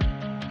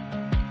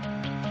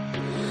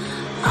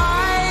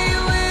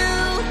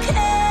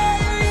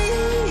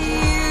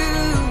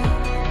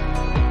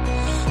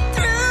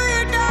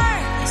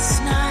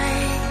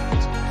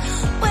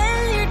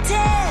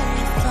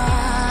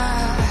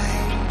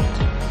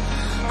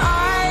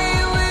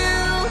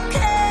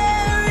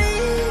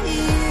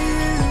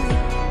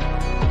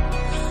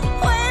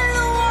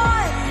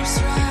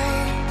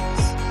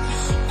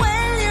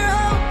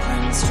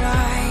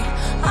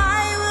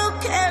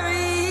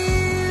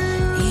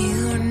 You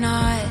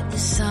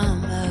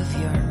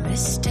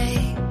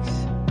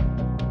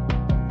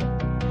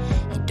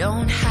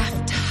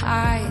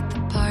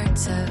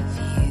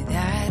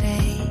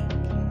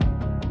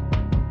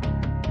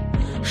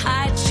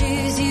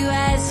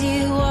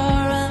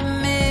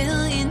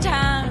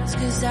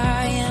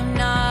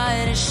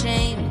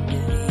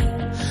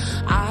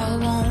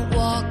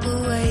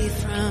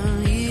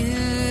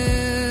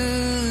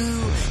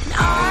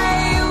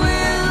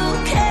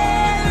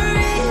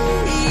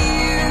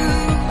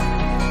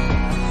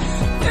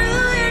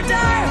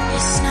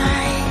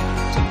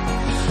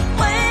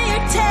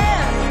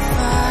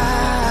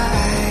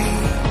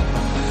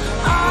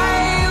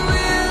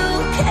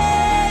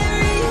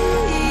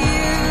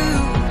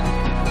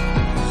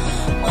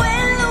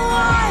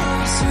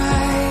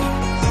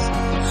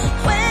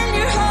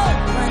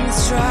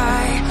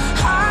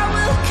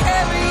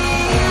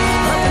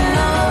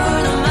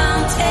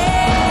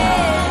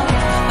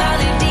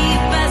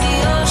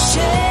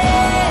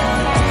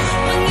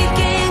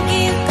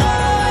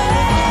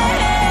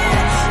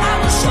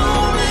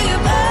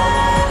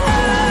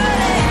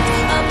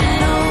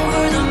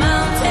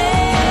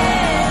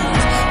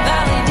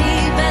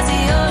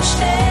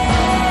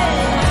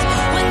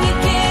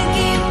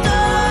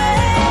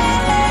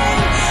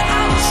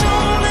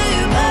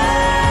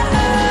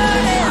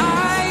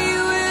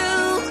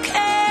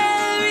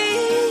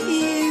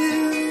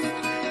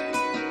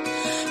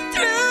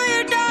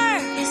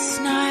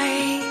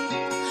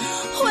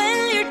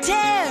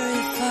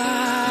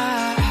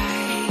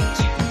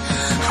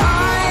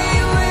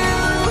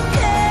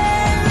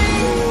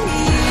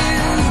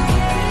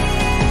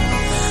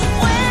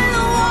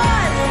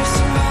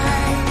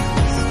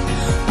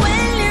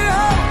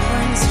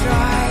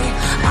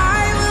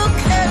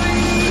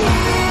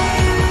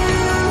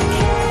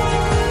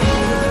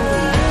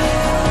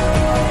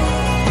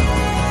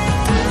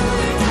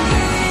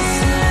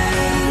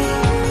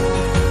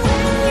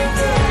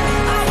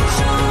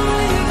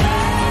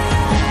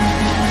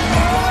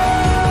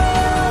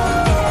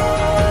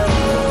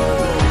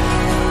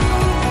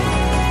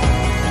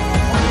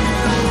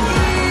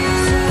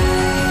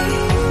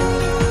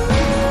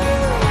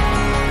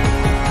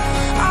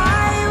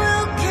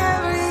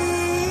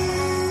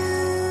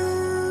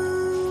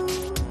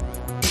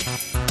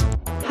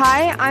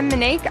Hi, I'm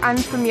Monique. I'm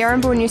from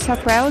Yarrambool, New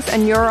South Wales,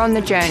 and you're on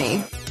The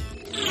Journey.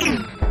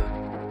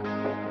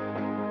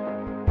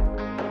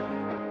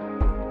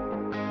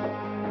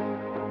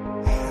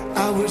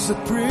 I was a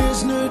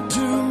prisoner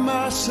to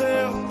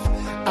myself.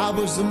 I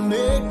was the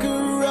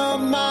maker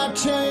of my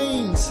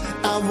chains.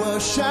 I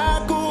was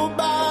shackled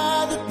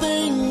by the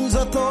things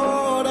I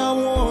thought I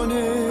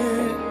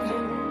wanted.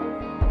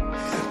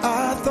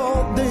 I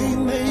thought they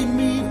made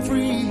me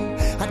free.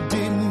 I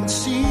didn't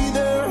see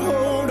their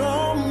hold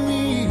on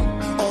me.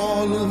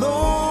 All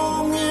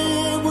along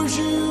it was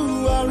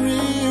you I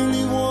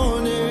really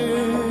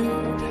wanted.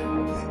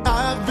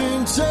 I've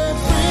been set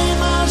free,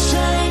 my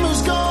shame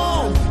is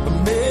gone.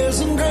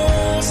 Amazing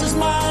grace is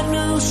my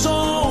new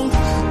song.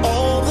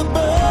 All the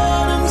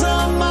burdens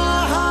of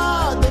my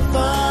heart, they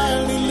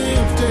finally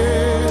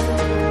lifted.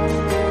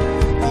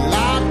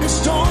 Like a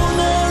stone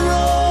they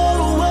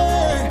rolled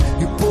away.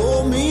 You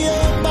pulled me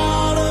up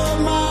out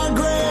of my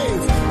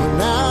grave.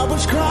 When I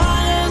was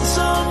crying,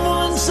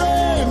 someone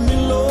saved me,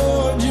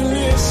 Lord, you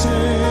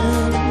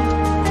listened.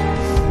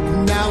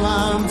 Now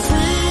I'm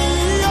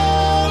free,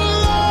 all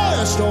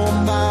lost. All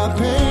my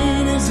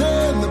pain is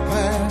in the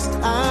past.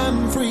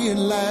 I'm free at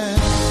last.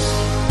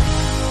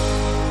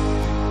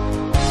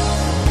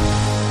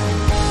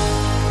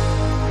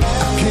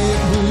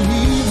 Can't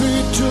believe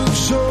it took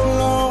so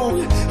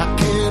long. I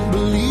can't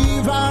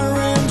believe I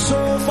ran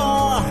so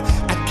far.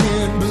 I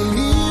can't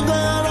believe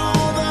that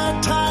all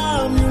that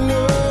time your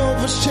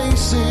love was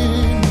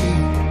chasing me.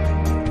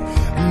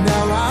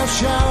 Now I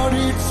shout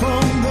it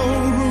from the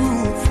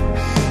roof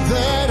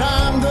that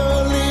I'm the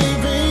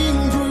living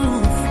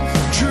proof.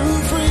 True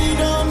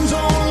freedom's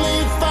only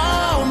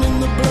found in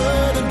the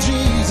blood of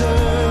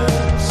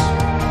Jesus.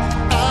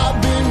 I've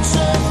been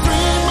set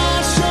free, my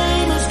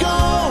shame is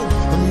gone.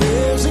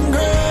 Amazing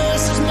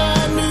grace is my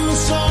new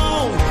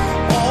song.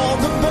 All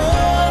the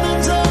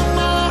burdens of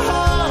my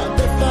heart,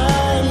 they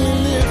finally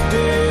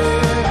lifted.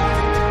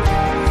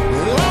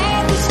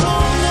 Like a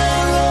stone they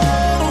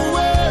rolled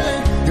away.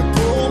 You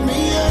pulled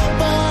me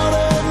up out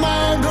of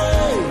my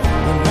grave.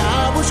 When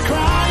I was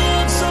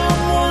crying,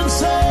 someone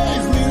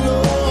saved me,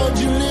 Lord,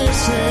 you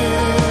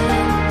listened.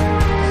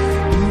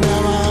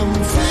 Now I'm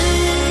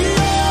free,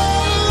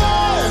 all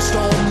lost.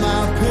 All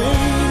my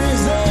pain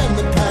is in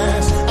the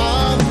past.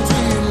 I'm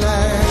free at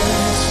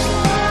last.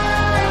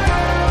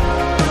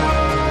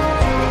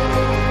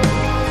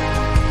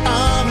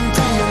 I'm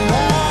free at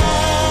last.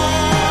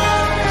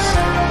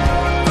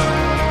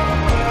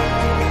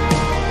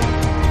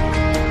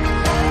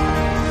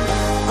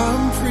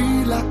 I'm free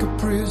like a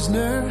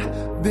prisoner,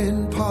 been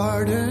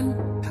pardoned,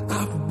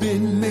 I've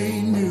been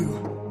made new.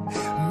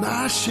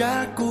 My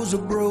shackles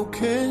are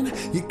broken,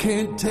 you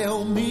can't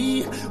tell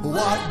me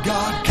what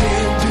God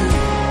can do.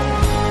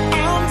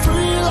 I'm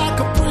free like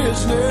a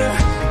prisoner,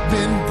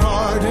 been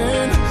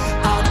pardoned,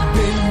 I've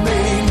been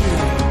made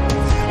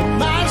new.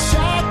 My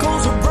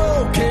shackles are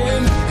broken,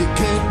 you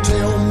can't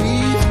tell me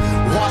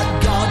what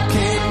God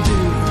can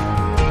do.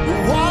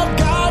 What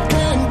God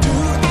can do.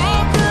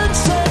 I've been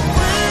set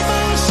free,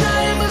 my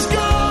shame is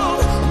gone.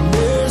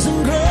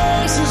 Amazing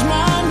grace is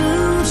my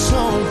new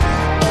song.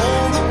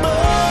 All the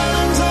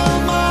burdens of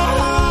my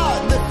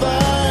heart, they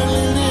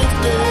finally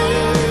lifted.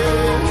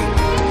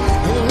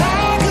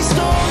 Like a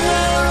stone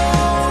they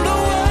rolled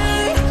away.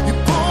 You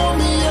pulled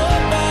me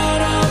up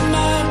out of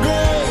my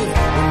grave.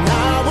 When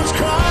I was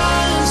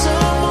crying,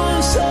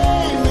 someone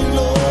saved me,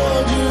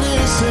 Lord, you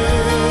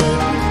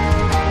listened.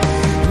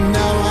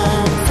 Now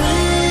I'm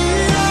free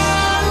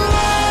at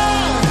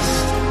last.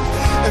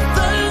 And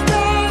thank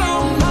God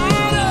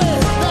Almighty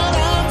that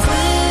I'm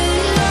free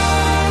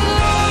at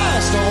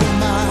last. All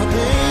my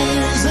pain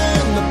is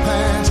in the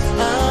past.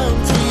 I'm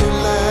free at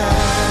last.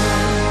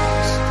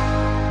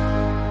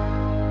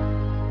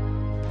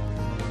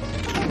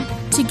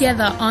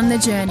 Together on the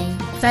journey,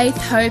 faith,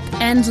 hope,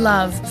 and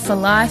love for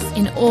life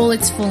in all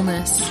its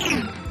fullness.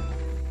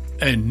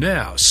 And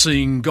now,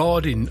 seeing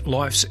God in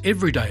life's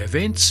everyday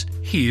events,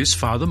 here's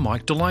Fr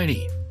Mike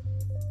Delaney.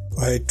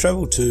 I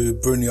travel to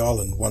Bruny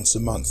Island once a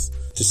month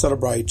to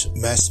celebrate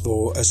Mass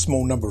for a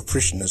small number of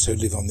parishioners who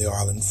live on the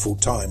island full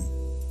time.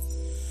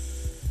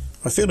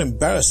 I feel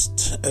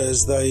embarrassed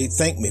as they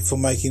thank me for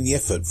making the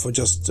effort for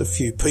just a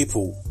few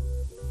people.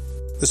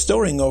 The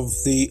story of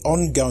the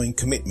ongoing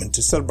commitment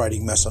to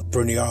celebrating Mass on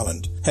Bruny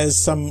Island has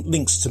some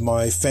links to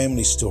my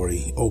family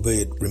story,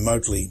 albeit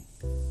remotely.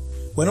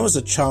 When I was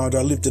a child,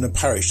 I lived in a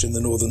parish in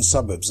the northern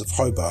suburbs of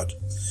Hobart,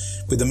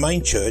 with a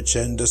main church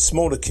and a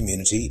smaller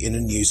community in a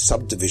new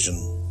subdivision.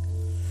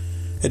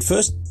 At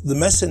first, the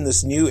Mass in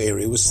this new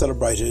area was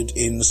celebrated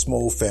in a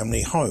small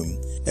family home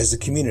as the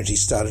community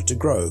started to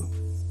grow.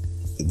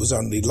 It was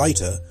only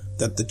later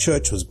that the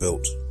church was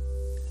built.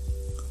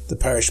 The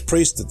parish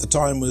priest at the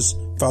time was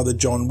Father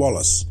John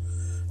Wallace,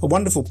 a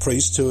wonderful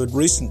priest who had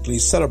recently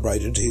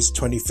celebrated his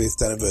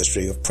 25th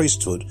anniversary of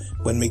priesthood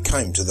when we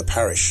came to the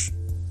parish.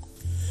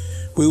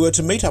 We were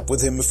to meet up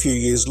with him a few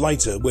years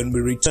later when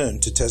we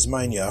returned to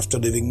Tasmania after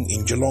living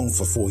in Geelong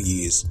for 4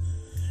 years,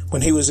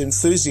 when he was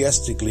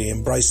enthusiastically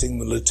embracing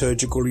the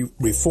liturgical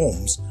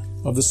reforms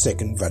of the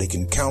Second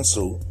Vatican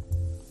Council.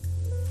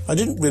 I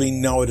didn't really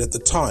know it at the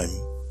time,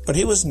 but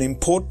he was an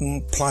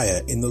important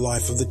player in the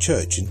life of the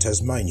church in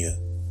Tasmania,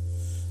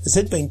 as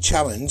had been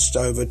challenged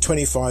over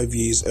 25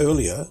 years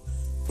earlier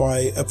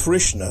by a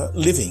parishioner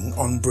living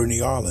on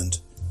Bruny Island,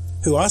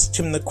 who asked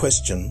him the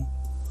question,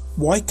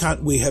 "Why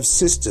can't we have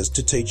sisters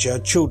to teach our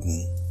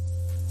children?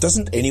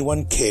 Doesn't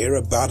anyone care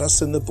about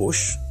us in the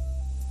bush?"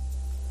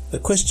 The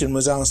question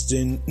was asked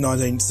in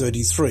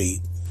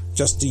 1933,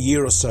 just a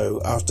year or so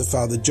after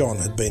Father John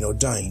had been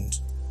ordained.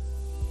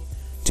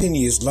 10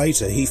 years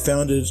later, he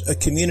founded a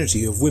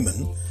community of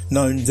women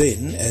known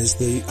then as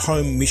the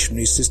Home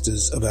Missionary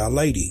Sisters of Our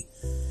Lady,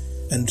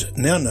 and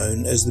now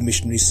known as the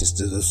Missionary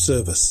Sisters of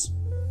Service.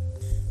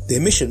 Their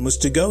mission was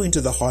to go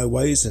into the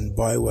highways and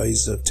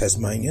byways of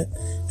Tasmania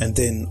and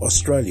then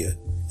Australia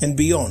and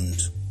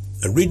beyond,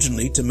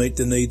 originally to meet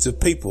the needs of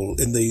people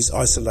in these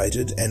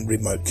isolated and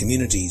remote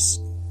communities.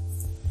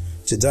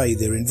 Today,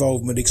 their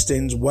involvement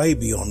extends way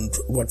beyond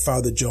what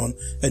Father John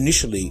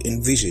initially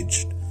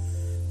envisaged,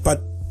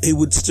 but he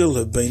would still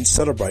have been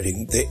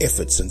celebrating their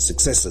efforts and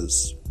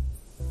successes.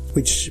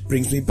 Which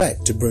brings me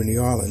back to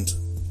Bruny Island.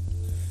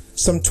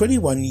 Some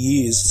 21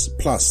 years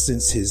plus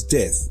since his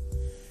death,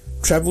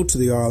 travel to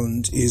the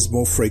island is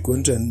more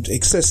frequent and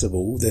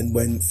accessible than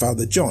when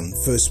Father John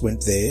first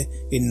went there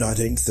in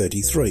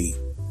 1933.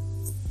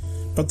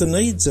 But the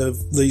needs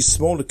of these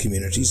smaller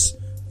communities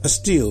are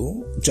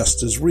still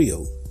just as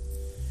real.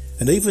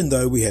 And even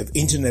though we have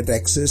internet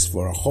access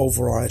for a whole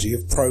variety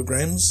of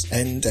programs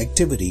and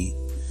activity,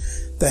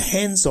 the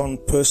hands-on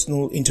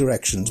personal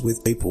interactions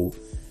with people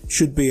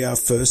should be our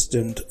first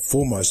and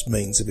foremost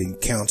means of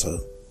encounter.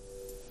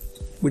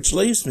 Which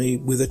leaves me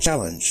with a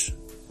challenge.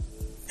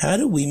 How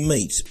do we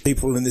meet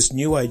people in this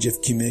new age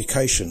of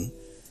communication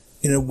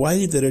in a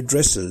way that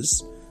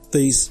addresses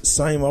these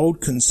same old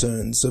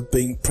concerns of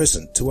being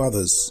present to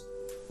others?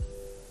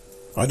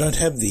 I don't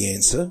have the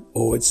answer,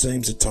 or it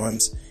seems at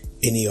times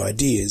any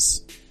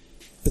ideas,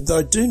 but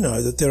I do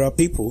know that there are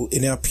people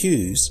in our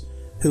pews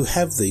who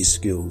have these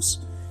skills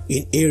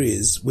in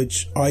areas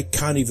which I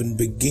can't even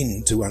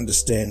begin to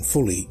understand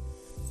fully,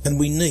 and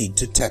we need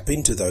to tap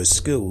into those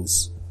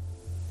skills.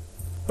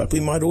 But we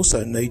might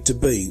also need to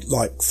be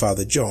like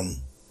Father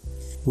John.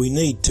 We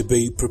need to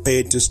be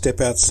prepared to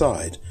step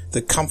outside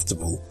the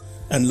comfortable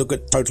and look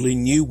at totally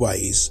new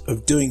ways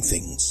of doing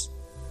things.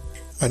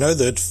 I know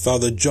that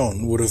Father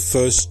John would have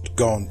first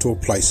gone to a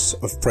place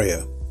of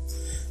prayer.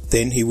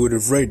 Then he would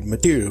have read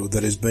material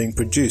that is being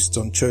produced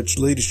on church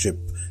leadership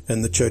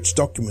and the church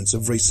documents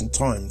of recent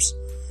times.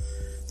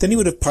 Then he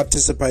would have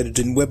participated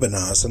in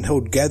webinars and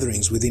held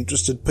gatherings with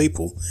interested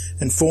people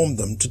and formed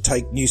them to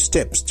take new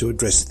steps to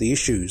address the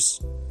issues.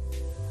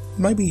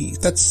 Maybe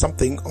that's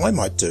something I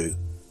might do,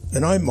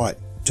 and I might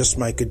just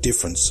make a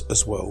difference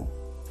as well.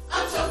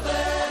 I'm so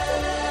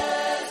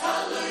blessed,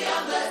 hallelujah,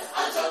 I'm blessed,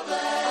 I'm so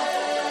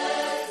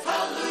blessed,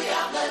 hallelujah,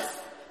 I'm blessed.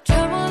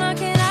 Trouble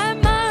knocking at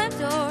my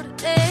door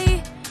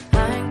today,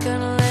 I ain't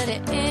gonna let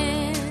it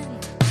in.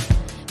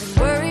 And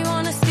worry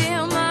wanna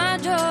steal my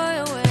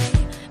joy away,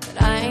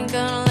 but I ain't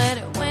gonna let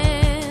it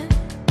win.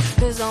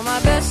 'Cause on my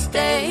best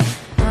day,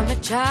 I'm a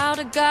child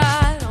of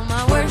God. On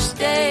my worst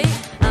day,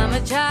 I'm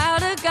a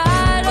child of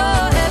God.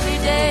 Oh, every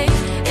day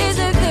is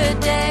a good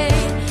day,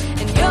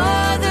 and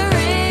you're the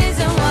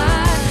reason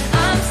why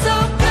I'm so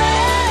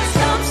blessed.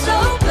 I'm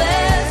so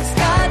blessed.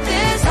 Got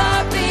this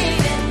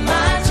heartbeat in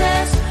my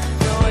chest.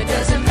 No, it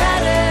doesn't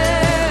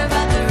matter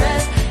about the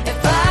rest. If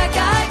I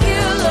got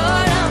you,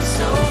 Lord, I'm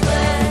so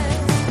blessed.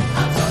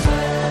 I'm so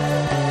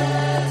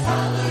blessed.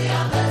 Hallelujah,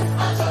 I'm blessed.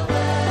 I'm so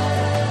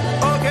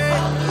blessed. Okay.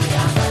 Hallelujah,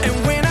 I'm blessed. And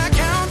when I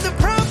count the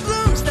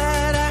problems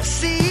that I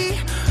see,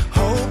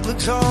 hope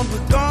looks all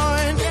but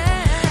gone.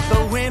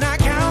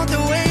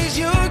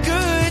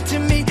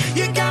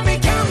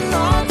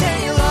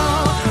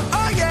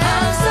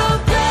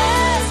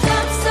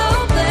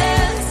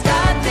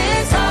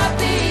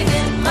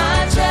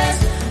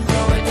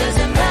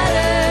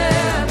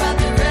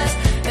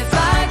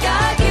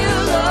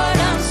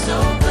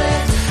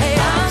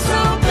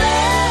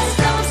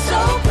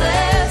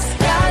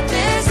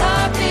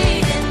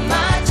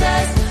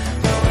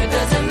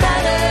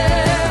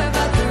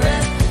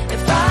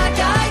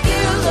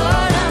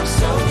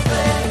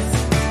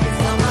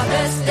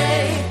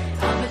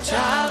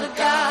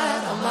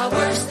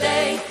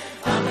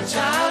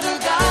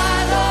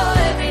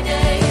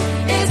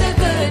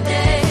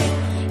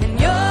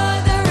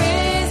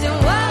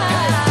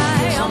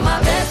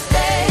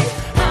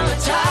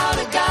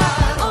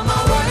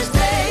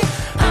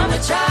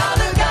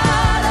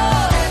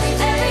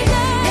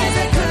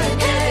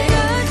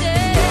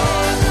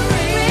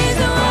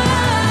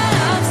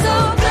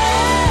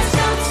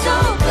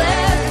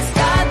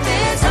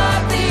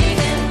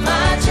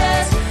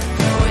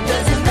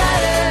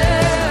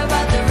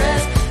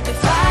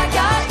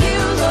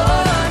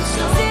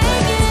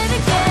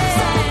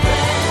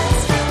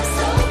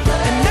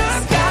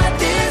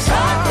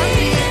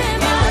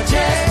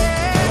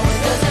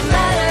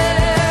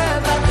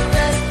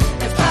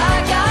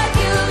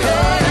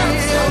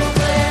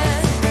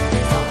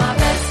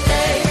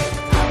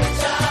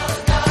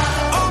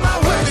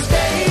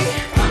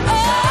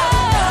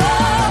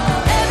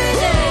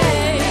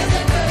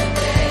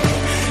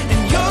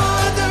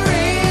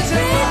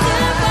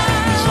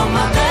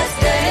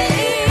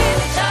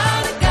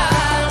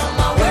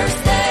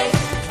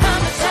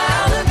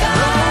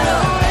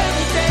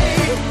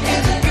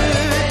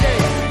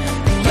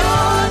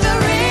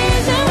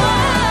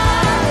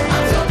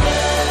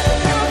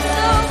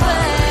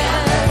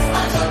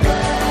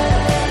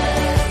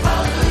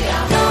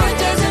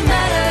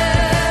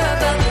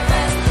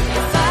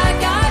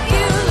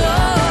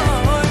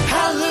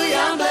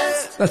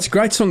 That's a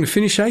great song to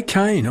finish, eh,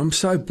 Kane? I'm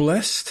so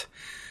blessed.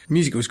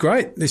 Music was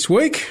great this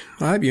week.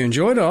 I hope you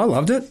enjoyed it. I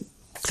loved it.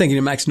 Thank you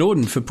to Max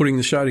Norden for putting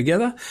the show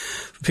together,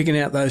 for picking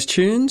out those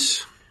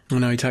tunes. I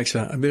know he takes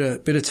a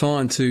bit of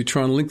time to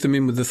try and link them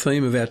in with the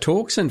theme of our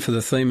talks and for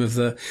the theme of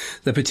the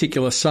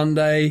particular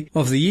Sunday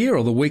of the year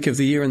or the week of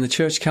the year in the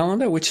church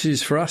calendar, which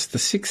is for us the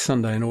 6th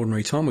Sunday in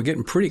Ordinary Time. We're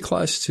getting pretty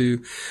close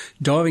to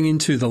diving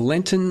into the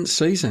Lenten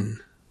season.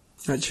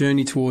 That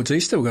journey towards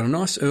Easter. We've got a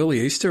nice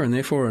early Easter and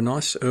therefore a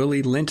nice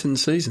early Lenten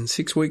season.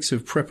 6 weeks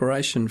of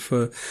preparation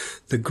for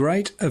the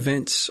great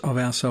events of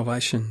our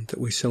salvation that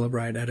we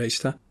celebrate at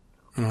Easter.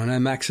 And I know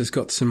Max has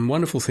got some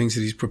wonderful things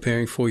that he's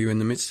preparing for you in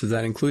the midst of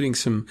that, including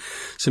some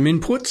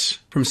inputs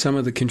from some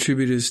of the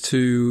contributors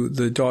to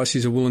the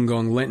Diocese of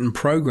Wollongong Lenten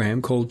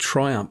program called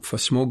Triumph, a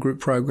small group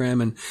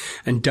program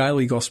and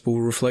daily gospel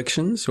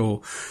reflections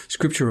or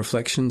scripture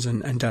reflections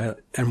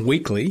and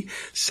weekly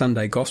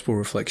Sunday gospel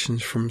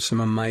reflections from some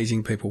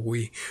amazing people.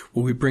 We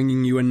will be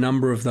bringing you a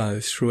number of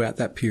those throughout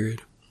that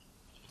period.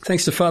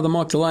 Thanks to Fr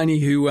Mike Delaney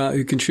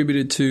who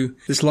contributed to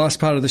this last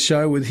part of the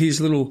show with his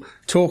little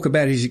talk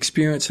about his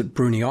experience at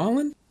Bruny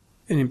Island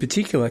and in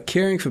particular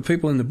caring for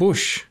people in the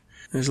bush.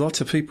 There's lots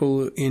of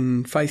people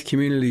in faith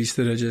communities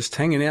that are just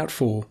hanging out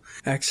for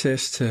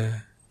access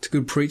to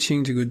good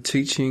preaching, to good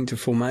teaching, to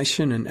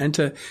formation and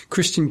to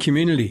Christian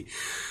community.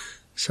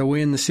 So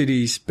we in the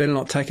cities better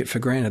not take it for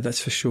granted,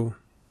 that's for sure.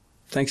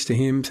 Thanks to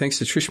him, thanks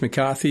to Trish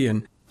McCarthy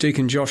and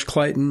Deacon Josh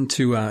Clayton,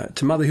 to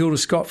Mother Hilda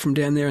Scott from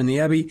down there in the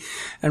Abbey,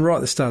 and right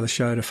at the start of the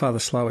show to Fr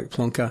Slawek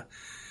Plonka.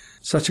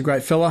 Such a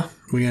great fella.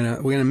 We're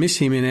gonna miss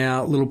him in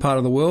our little part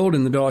of the world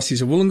in the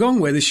Diocese of Wollongong,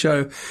 where this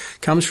show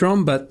comes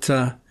from, but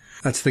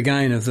that's the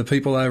gain of the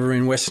people over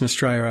in Western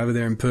Australia, over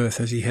there in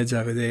Perth, as he heads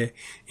over there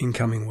in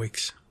coming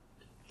weeks.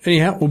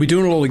 Anyhow, we'll be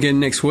doing it all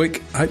again next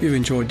week. I hope you've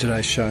enjoyed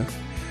today's show.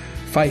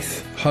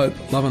 Faith, hope,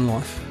 love and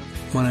life.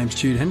 My name's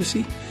Jude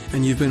Hennessy,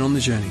 and you've been on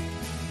The Journey.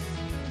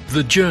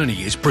 The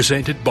Journey is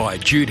presented by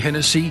Jude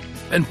Hennessy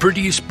and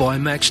produced by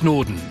Max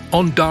Norden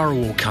on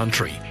Dharawal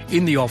country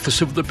in the office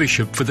of the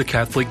Bishop for the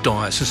Catholic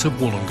Diocese of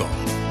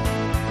Wollongong.